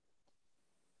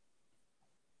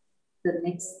the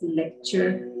next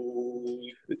lecture.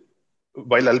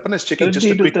 While Alpana is checking, just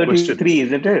a quick 33, question.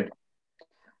 Isn't it?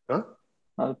 Huh?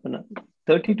 Alpana,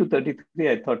 30 to 33,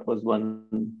 I thought was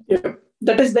one. Yeah,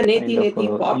 that is the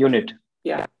Neti part. Unit.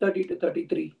 Yeah, 30 to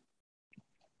 33.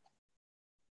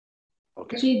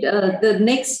 Okay. Actually, the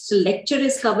next lecture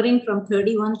is covering from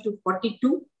 31 to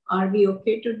 42. Are we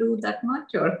okay to do that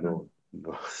much or no?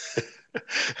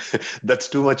 That's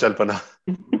too much, Alpana.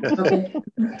 Okay.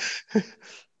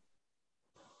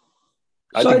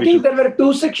 I think there were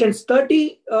 2 sections.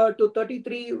 30 to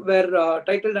 33 were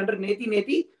titled under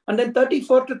Neti, and then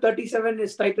 34 to 37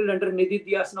 is titled under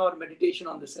Nididhyasana or meditation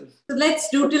on the self. So let's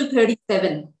do till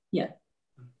 37. Yeah.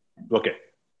 Okay.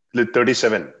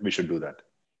 37, we should do that.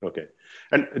 Okay.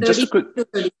 And just a quick...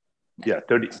 Yeah,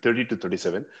 30 to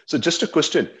 37. So just a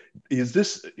question: Is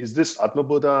this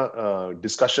Atmabodha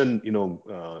discussion,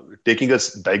 taking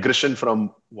us digression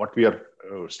from what we are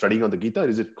studying on the Gita? Or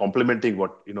is it complementing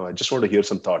what I just want to hear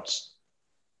some thoughts.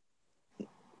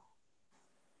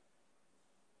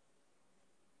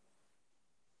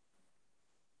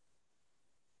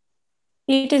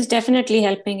 It is definitely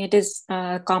helping. It is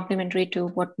complementary to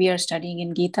what we are studying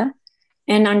in Gita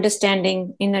and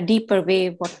understanding in a deeper way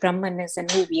what Brahman is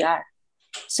and who we are.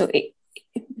 So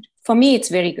for me, it's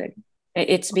very good.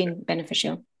 It's been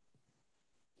beneficial.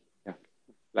 Yeah,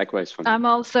 likewise for me. I'm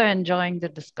also enjoying the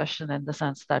discussion in the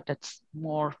sense that it's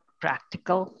more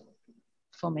practical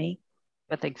for me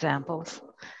with examples.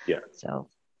 Yeah. So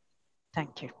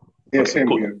thank you. Yeah, Okay, same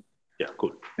cool. here. Yeah,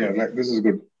 cool. Yeah, this is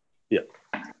good. Yeah.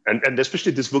 And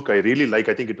especially this book, I really like.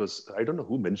 I think it was, I don't know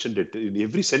who mentioned it. In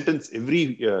every sentence,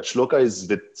 every shloka is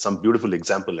with some beautiful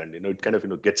example, and it kind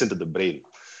of gets into the brain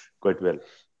quite well.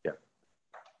 Yeah.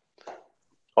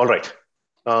 All right.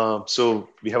 So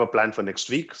we have a plan for next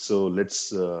week. So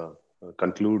let's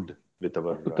conclude with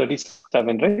our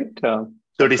 37, right?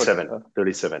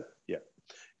 37. Yeah.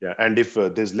 Yeah. And if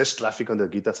there's less traffic on the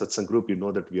Gita Satsang group, you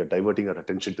know that we are diverting our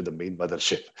attention to the main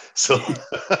mothership. So.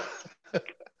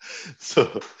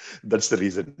 So that's the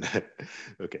reason.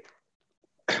 Okay.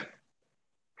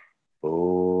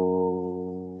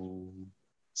 Om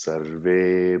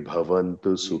Sarve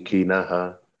Bhavantu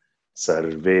Sukhinah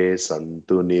Sarve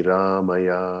Santu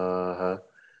Niramayah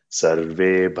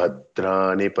Sarve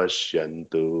Bhadrani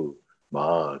Pashyantu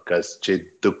Ma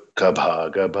Kaschid Dukkha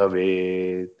Bhaga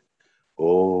Bhavet.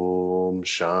 Om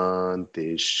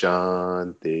Shanti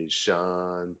Shanti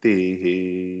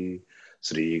Shanti.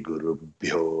 Sri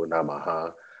Gurubhyo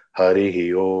Namaha.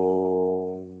 Harihi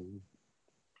Om.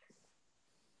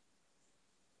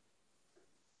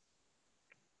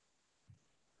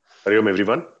 Hari Om,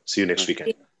 everyone. See you next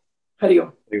weekend. Hari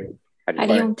Om.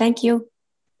 Hari Om. Thank you.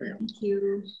 Thank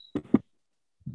you.